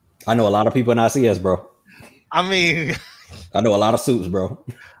 I know a lot of people in ICS, bro. I mean, I know a lot of suits, bro.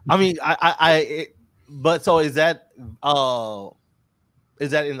 I mean, but so is that in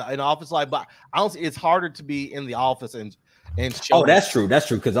the office life? But I don't. It's harder to be in the office and show. Oh, that's true. That's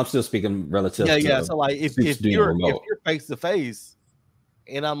true. Because I'm still speaking relative. Yeah. So like, if you're face to face,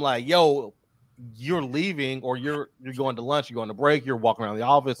 and I'm like, yo, you're leaving or you're going to lunch, you're going to break, you're walking around the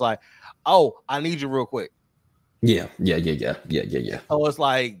office, like, oh, I need you real quick. Yeah. So it's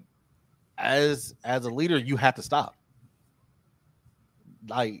like, as a leader, you have to stop.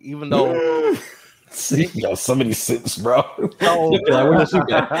 Like, even though see, some of these suits, bro. They'll be like, where your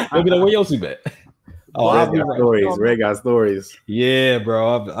suit at? They'll be like, where your suit at? Oh, I'll Red be got right. stories. Red got stories. Yeah,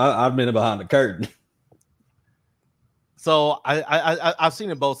 bro. I've been behind the curtain. So I've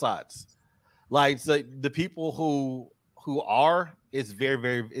seen it both sides. Like, so the people who are, it's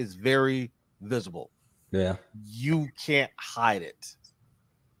very visible. Yeah. You can't hide it,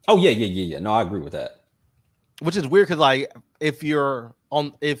 Oh yeah. No, I agree with that. which is weird because like if you're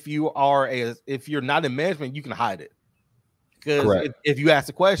not in management, you can hide it. Because Correct. if you ask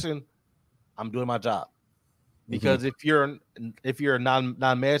the question, I'm doing my job. Because if you're a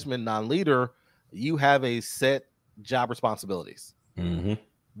non-management, non-leader, you have a set job responsibilities Mm-hmm.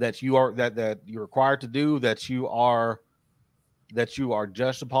 that you're required to do, that you are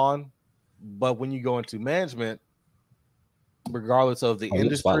judged upon. But when you go into management, regardless of the Oh,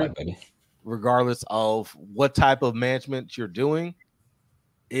 industry, spotlight, baby. regardless of what type of management you're doing,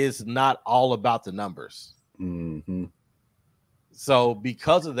 is not all about the numbers. Mm-hmm. So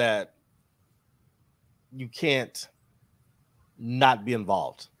because of that, you can't not be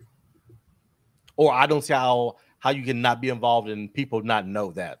involved. Or I don't see how you can not be involved and people not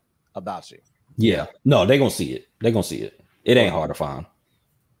know that about you. Yeah. No, they're gonna see it. They're gonna see it. It ain't hard to find.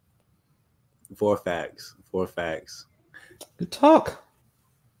 Four facts. Good talk.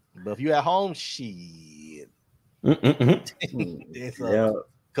 But if you at home, shit. Mm-mm-mm. It's Yeah. a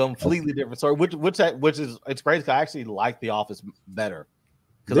completely different story. Which is it's great because I actually like The Office better.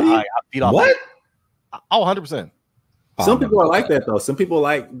 Because Do you? I feed off What? Oh, 100%. Some people are like that though. Some people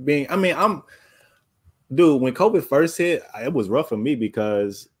like being. I mean, dude. When COVID first hit, it was rough for me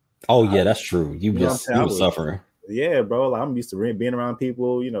because. Oh yeah, that's true. You know what I'm just saying? you I were was- suffering. Yeah, bro. Like, I'm used to being around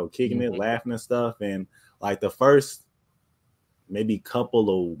people, kicking it, laughing and stuff. And like the first maybe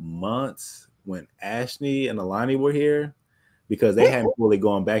couple of months when Ashley and Alani were here, because they hadn't fully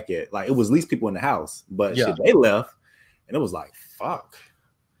gone back yet. Like it was at least people in the house, but Yeah. shit, they left, and it was like fuck.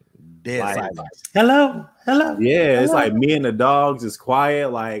 Dead Like, silence. Hello. Yeah, it's like me and the dogs is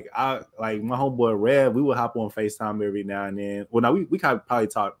quiet. Like my homeboy Red, we would hop on FaceTime every now and then. Well, now we kind of probably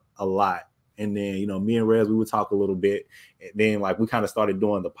talk a lot. And then, me and Rez, we would talk a little bit. And then like we kind of started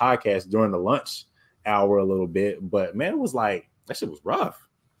doing the podcast during the lunch hour a little bit. But man, it was like that shit was rough.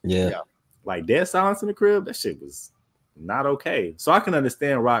 Yeah. Like dead silence in the crib, that shit was not okay. So I can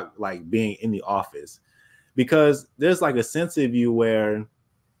understand Rock like being in the office because there's like a sense of you where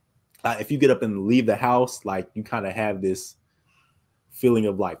if you get up and leave the house, like you kind of have this feeling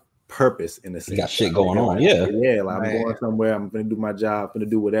of like purpose in the sense. You got shit going on. Yeah. Yeah. Like I'm going somewhere, I'm gonna do my job, gonna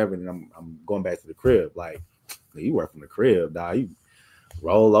do whatever, and I'm going back to the crib. Like you work from the crib, dog. You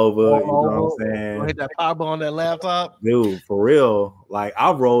roll over, you know what I'm saying? Hit that power on that laptop. Dude, for real. Like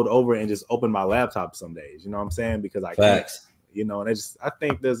I rolled over and just opened my laptop some days, you know what I'm saying? Because I can't, Facts. and I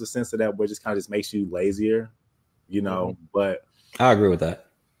think there's a sense of that where it just kind of just makes you lazier, but I agree with that.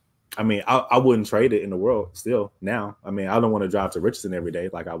 I mean, I wouldn't trade it in the world still now. I mean, I don't want to drive to Richardson every day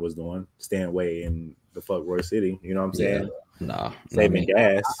like I was doing, staying away in the fuck Roy City. You know what I'm saying? Nah. Saving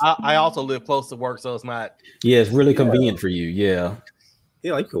gas. I also live close to work, so it's not. Yeah, it's really convenient for you. Yeah.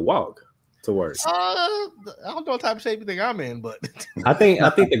 Yeah, like you could walk to work. I don't know what type of shape you think I'm in, but I think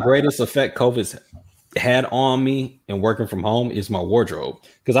the greatest effect COVID's had on me and working from home is my wardrobe.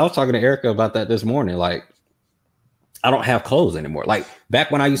 Because I was talking to Erica about that this morning. Like, I don't have clothes anymore. Like back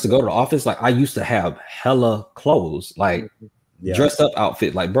when I used to go to the office, like I used to have hella clothes, like dressed up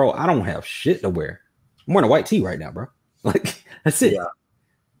outfit. Like, bro, I don't have shit to wear. I'm wearing a white tee right now, bro. Like that's it.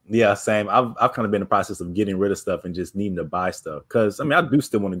 Yeah, same. I've kind of been in the process of getting rid of stuff and just needing to buy stuff. Cause I mean, I do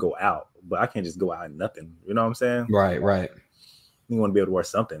still want to go out, but I can't just go out and nothing. You know what I'm saying? Right. You want to be able to wear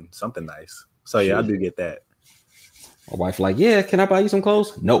something nice. So yeah, I do get that. My wife like, yeah, can I buy you some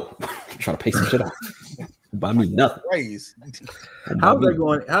clothes? No. I'm trying to pay some shit off. Buy me nothing. Raise. How's that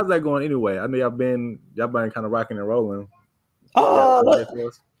going? How's that going anyway? I know y'all been kind of rocking and rolling.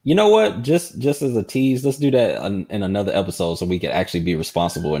 You know what? Just as a tease, let's do that in another episode so we can actually be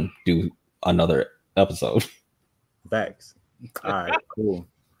responsible and do another episode. Facts. All right, cool.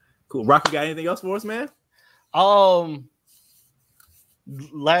 Rocky, got anything else for us, man?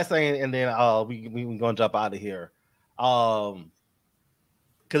 Last thing, and then we gonna jump out of here. Because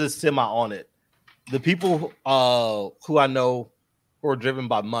it's semi on it. The people who I know who are driven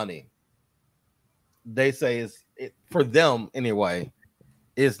by money, they say for them anyway,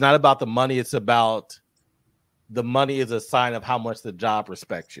 it's not about the money, it's about the money is a sign of how much the job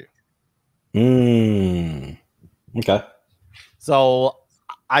respects you. Okay. So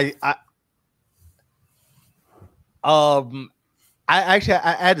I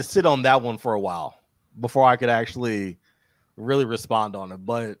had to sit on that one for a while before I could actually really respond on it,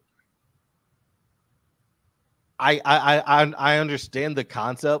 but I understand the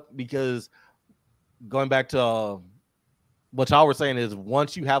concept because going back to what y'all were saying is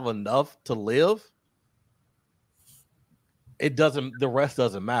once you have enough to live, the rest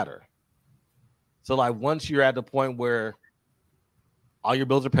doesn't matter. So like once you're at the point where all your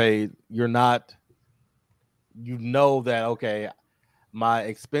bills are paid, you know that, okay, my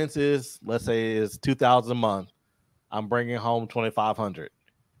expenses, let's say is $2,000 a month. I'm bringing home $2,500.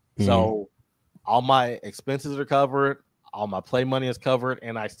 So all my expenses are covered, all my play money is covered,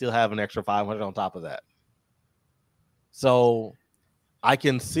 and I still have an extra $500 on top of that. So I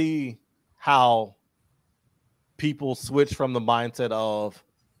can see how people switch from the mindset of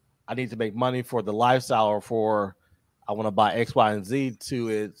I need to make money for the lifestyle or for I want to buy X, Y, and Z to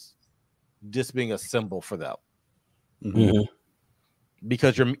it's just being a symbol for them. Mhm.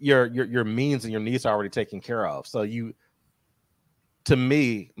 Because your means and your needs are already taken care of. So to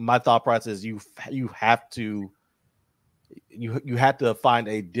me, my thought process is you have to find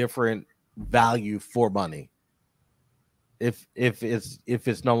a different value for money if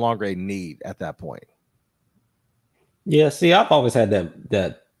it's no longer a need at that point. Yeah, see, I've always had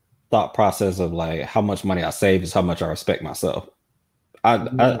that thought process of like how much money I save is how much I respect myself.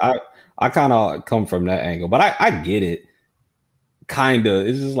 I kind of come from that angle, but I get it. Kinda,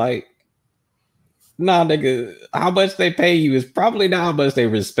 it's just like, nah, nigga, how much they pay you is probably not how much they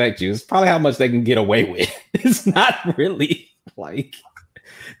respect you. It's probably how much they can get away with. It's not really like,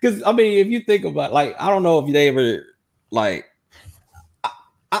 because I mean, if you think about like, I don't know if they ever like,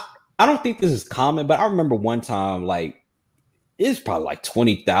 I don't think this is common, but I remember one time like it's probably like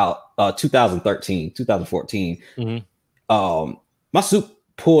 2013, 2014. My soup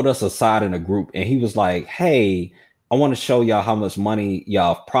pulled us aside in a group and he was like, hey, I want to show y'all how much money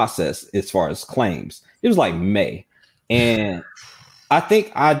y'all processed as far as claims. It was like May. And I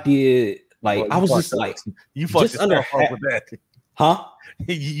think I did like, I was just like, you fucked yourself up with that. Huh?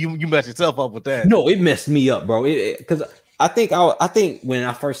 You messed yourself up with that. No, it messed me up, bro. Because I think when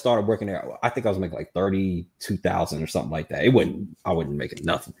I first started working there, I think I was making like 32,000 or something like that. I wouldn't make it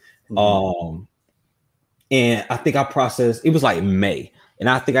nothing. And I think I processed, it was like May. And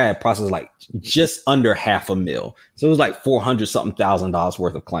I think I had processed like just under $500,000. So it was like $400 something thousand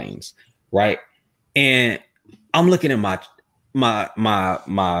worth of claims. Right. And I'm looking at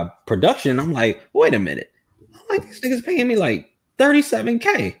my production. I'm like, wait a minute. I'm like, this nigga's paying me like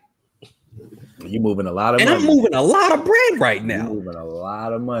 $37K. You're moving a lot of money. And I'm moving a lot of bread right now. You're moving a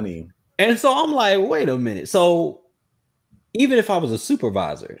lot of money. And so I'm like, wait a minute. So even if I was a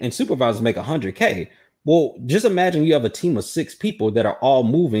supervisor and supervisors make $100K, well, just imagine you have a team of 6 people that are all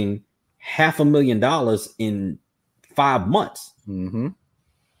moving $500,000 in 5 months. Mm-hmm.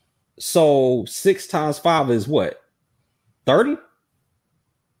 So 6 times 5 is what? 30?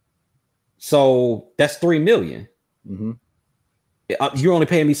 So that's 3 million. Mm-hmm. You're only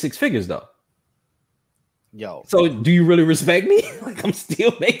paying me 6 figures though. Yo. So do you really respect me? Like I'm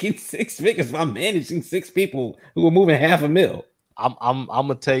still making 6 figures. I'm managing 6 people who are moving $500,000. I'm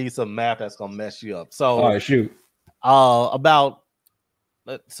gonna tell you some math that's gonna mess you up. So all right, shoot.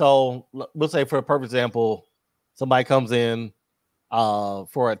 Let's say for a perfect example, somebody comes in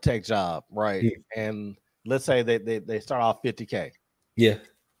for a tech job, right? Yeah. And let's say they start off 50K. Yeah.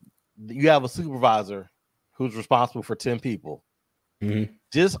 You have a supervisor who's responsible for 10 people. Mm-hmm.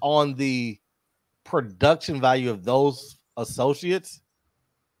 Just on the production value of those associates,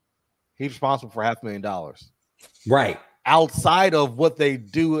 he's responsible for $500,000. Right. Outside of what they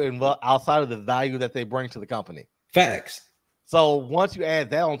do and outside of the value that they bring to the company. Facts. So once you add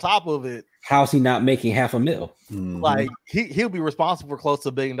that on top of it, how's he not making $500,000? Mm-hmm. Like he'll be responsible for close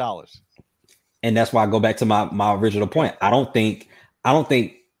to $1 billion. And that's why I go back to my original point. I don't think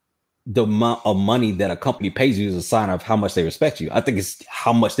the amount of money that a company pays you is a sign of how much they respect you. I think it's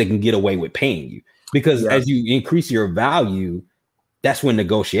how much they can get away with paying you. Because as you increase your value, that's when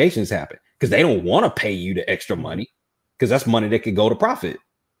negotiations happen. Because they don't want to pay you the extra money. Because that's money that could go to profit.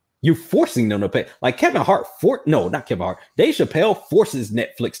 You're forcing them to pay. Like Kevin Hart, not Kevin Hart. Dave Chappelle forces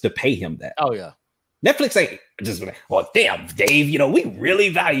Netflix to pay him that. Oh, yeah. Netflix ain't just, well, damn, Dave, we really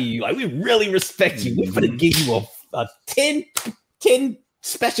value you. Like, we really respect you. We're going to give you a 10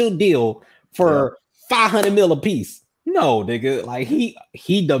 special deal for $500 million a piece. No, nigga. Like, he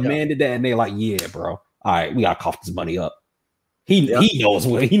demanded that, and they're like, yeah, bro. All right, we got to cough this money up. He knows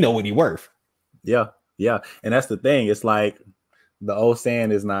what he's worth. Yeah. Yeah, and that's the thing. It's like the old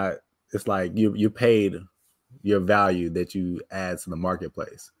saying is not. It's like you paid your value that you add to the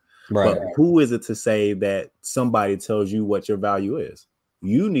marketplace. Right. But who is it to say that somebody tells you what your value is?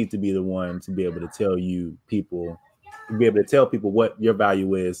 You need to be the one to be able to tell people what your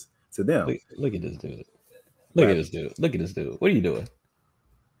value is to them. Look at this dude. Look at this dude. What are you doing?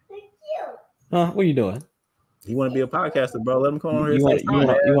 Huh? What are you doing? He want to be a podcaster, bro. Let him come on here. You want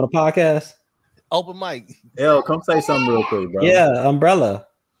a podcast? Open mic. L, come say something real quick, bro. Yeah, Umbrella.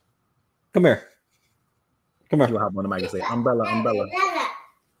 Come here. You hop on the mic and say umbrella.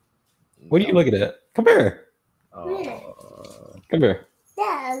 What are you looking at? Come here. Come here.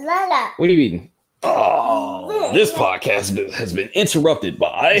 What are you eating? Oh, this podcast has been interrupted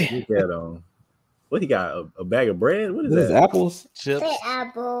by. Get that on. What he got? A bag of bread? What is This is that? apples. Chips.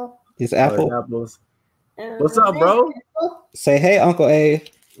 It's apple. Apples. What's up, bro? Say hey, Uncle A.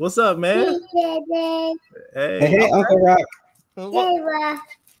 What's up, man? Hey, hey, Uncle Rock.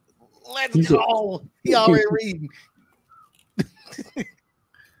 Let's go. He already reading.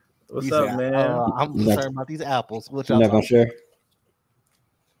 What's He up, said, man? I'm concerned about these apples. What You're y'all not gonna talking? share.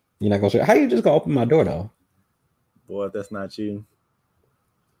 You're not gonna share. How you just gonna open my door though? Boy, if that's not you.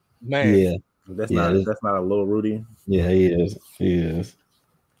 Man. Yeah, That's Yeah, not a little Rudy. yeah, he is. He is.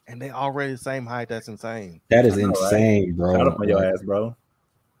 And they already the same height. That's insane. That is I know, right? insane, bro. Shout up on your Like, ass, bro.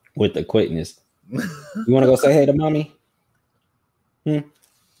 with the quickness. You want to go say hey to mommy?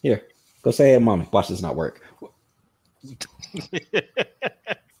 Here, go say hey to mommy. Watch this not work.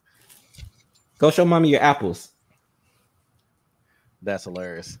 Go show mommy your apples. That's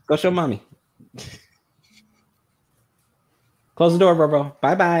hilarious. Go show mommy. Close the door, bro.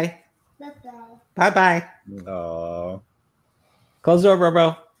 Bye bye. Bye bye. Oh, Close the door,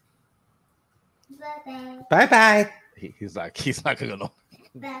 bro. Bye bye. He's not gonna.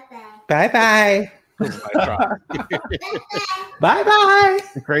 Bye bye. Try. Bye bye.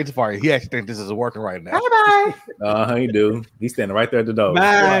 The crazy part, he actually thinks this is working right now. Bye bye. he do. He's standing right there at the door.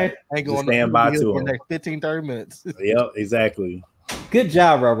 Bye. Ain't going stand by to for the him. next 15-30 minutes. Yep, exactly. Good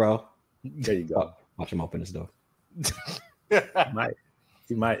job, bro. There you go. Oh, watch him open this door.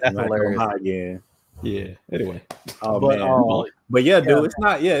 He might That's go hilarious. high again. Yeah. Anyway. Oh But, man. But yeah, dude,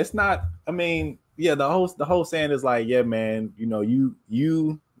 yeah. it's not. I mean, yeah, the whole saying is like, yeah, man, you know,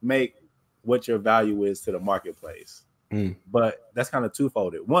 you make what your value is to the marketplace. But that's kind of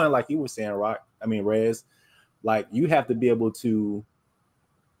twofolded. One, like you were saying, Rez, like you have to be able to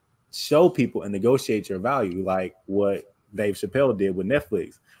show people and negotiate your value, like what Dave Chappelle did with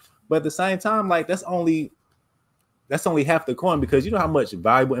Netflix. But at the same time, like that's only half the coin, because you know how much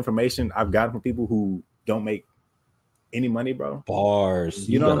valuable information I've gotten from people who don't make any money, bro. Bars.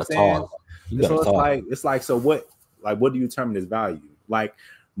 You know what I'm saying? Talk. You gotta So talk. it's like, so what do you determine as value? Like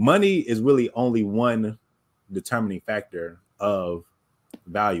money is really only one determining factor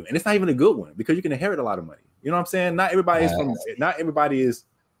value, and it's not even a good one, because you can inherit a lot of money. You know what I'm saying? Not everybody is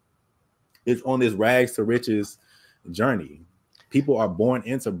on this rags to riches journey. People are born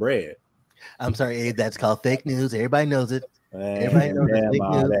into bread. I'm sorry, Abe, that's called fake news. Everybody knows it. Man, knows it's fake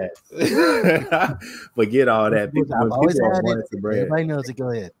all that. Forget all that. People I've always are had born it. into bread. Everybody knows it. Go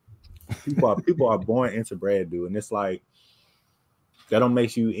ahead. People are born into bread, dude, and it's like that don't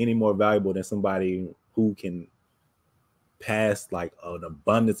make you any more valuable than somebody who can pass like an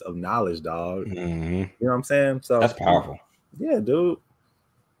abundance of knowledge, dog. Mhm. You know what I'm saying? So That's powerful. yeah, dude.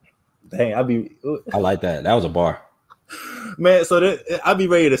 Dang, I like that. That was a bar. man. So I'd be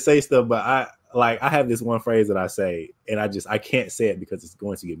ready to say stuff, but I have this one phrase that I say, and I can't say it because it's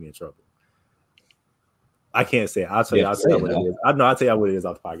going to get me in trouble. I can't say it. I'll tell you what it is. I'll tell you what it is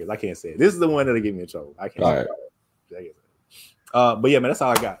off the podcast. I can't say it. This is the one that'll get me in trouble. I can't. All right. But yeah, man, that's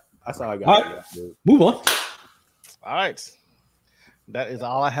all I got. That's all I got. All right. Dude. Move on. All right. That is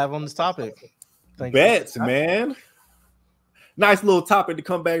all I have on this topic. Thank Bets, you. man. Nice little topic to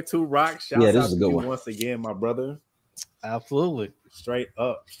come back to, Rock. Shout Yeah, this out is a to good you one. once again, my brother. Absolutely. Straight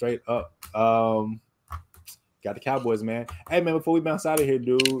up. Got the Cowboys, man. Hey, man, before we bounce out of here,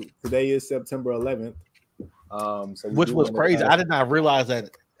 dude, today is September 11th. So we Which do was wanna crazy. kinda- I did not realize that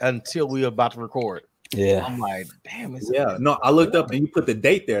until we were about to record. Yeah. I'm like, damn, it's Yeah, no, I looked up and you put the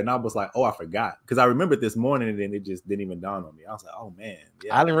date there, and I was like, oh, I forgot, because I remembered this morning, and then it just didn't even dawn on me. I was like, oh man,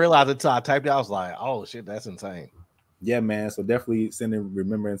 yeah, I didn't realize it until I typed it. I was like, oh shit, that's insane. yeah, man. So definitely sending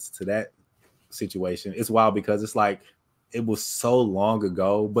remembrance to that situation. It's wild because it's like it was so long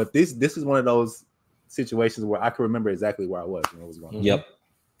ago, but this is one of those situations where I can remember exactly where I was when it was going on. Yep.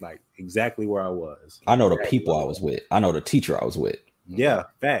 Like exactly where I was. I know the people I was with. I know the teacher I was with. Yeah,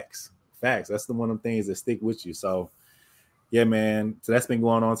 facts. That's the one of them things that stick with you. So yeah, man. So that's been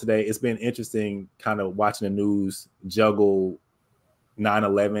going on today. It's been interesting kind of watching the news juggle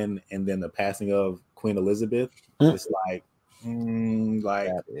 9/11 and then the passing of Queen Elizabeth. It's like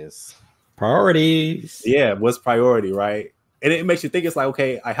That is Priorities. yeah, what's priority, right? And it makes you think, it's like,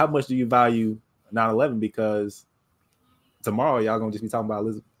 okay, how much do you value 9/11? Because tomorrow y'all gonna just be talking about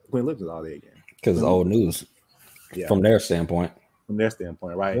Queen Elizabeth all day again. Because it's old news Yeah. from their standpoint. from their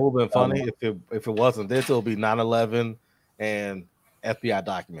standpoint, right? It would have been funny if it wasn't this. It would be 9/11 and FBI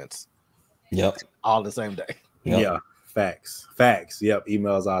documents Yep. all the same day. Yep. Yeah, facts. Yep,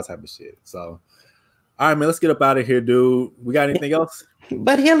 emails, all type of shit. So, all right, man, let's get up out of here, dude. We got anything else?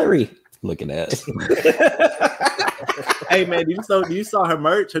 But Hillary, looking at Hey, man, you saw her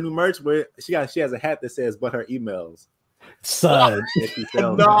merch, her new merch, where she has a hat that says "But her emails." Son, That she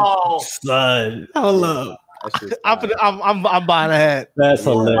sells. No, son, hold up. That shit's I'm buying a hat. That's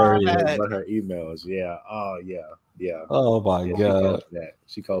hilarious. But her emails, yeah. Oh yeah. Oh my Yeah, god,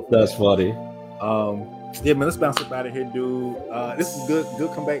 she called for that's that. funny. Yeah, man, let's bounce up out of here, dude. This is good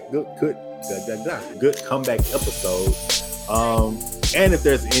comeback, good comeback episode. And if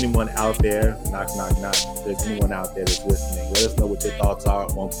there's anyone out there, knock, if there's anyone out there that's listening, let us know what your thoughts are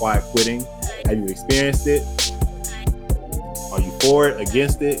on quiet quitting. Have you experienced it? Are you for it,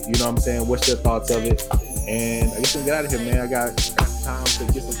 against it? You know what I'm saying? What's your thoughts of it? And I guess we can get out of here, man. I got time to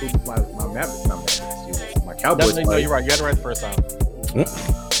get some food with my Cowboys. No, you're right. You had it right the first time. We're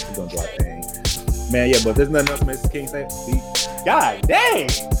gonna do our thing. Man, yeah, but there's nothing else Mr. King say. God dang!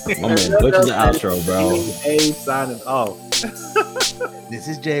 My man, butcher the outro, bro. A signing off. This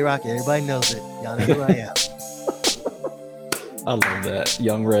is J Rock. Everybody knows it. Y'all know who I am. I love that.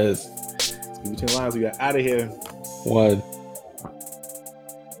 Young Rez. Between lines, we got out of here. One.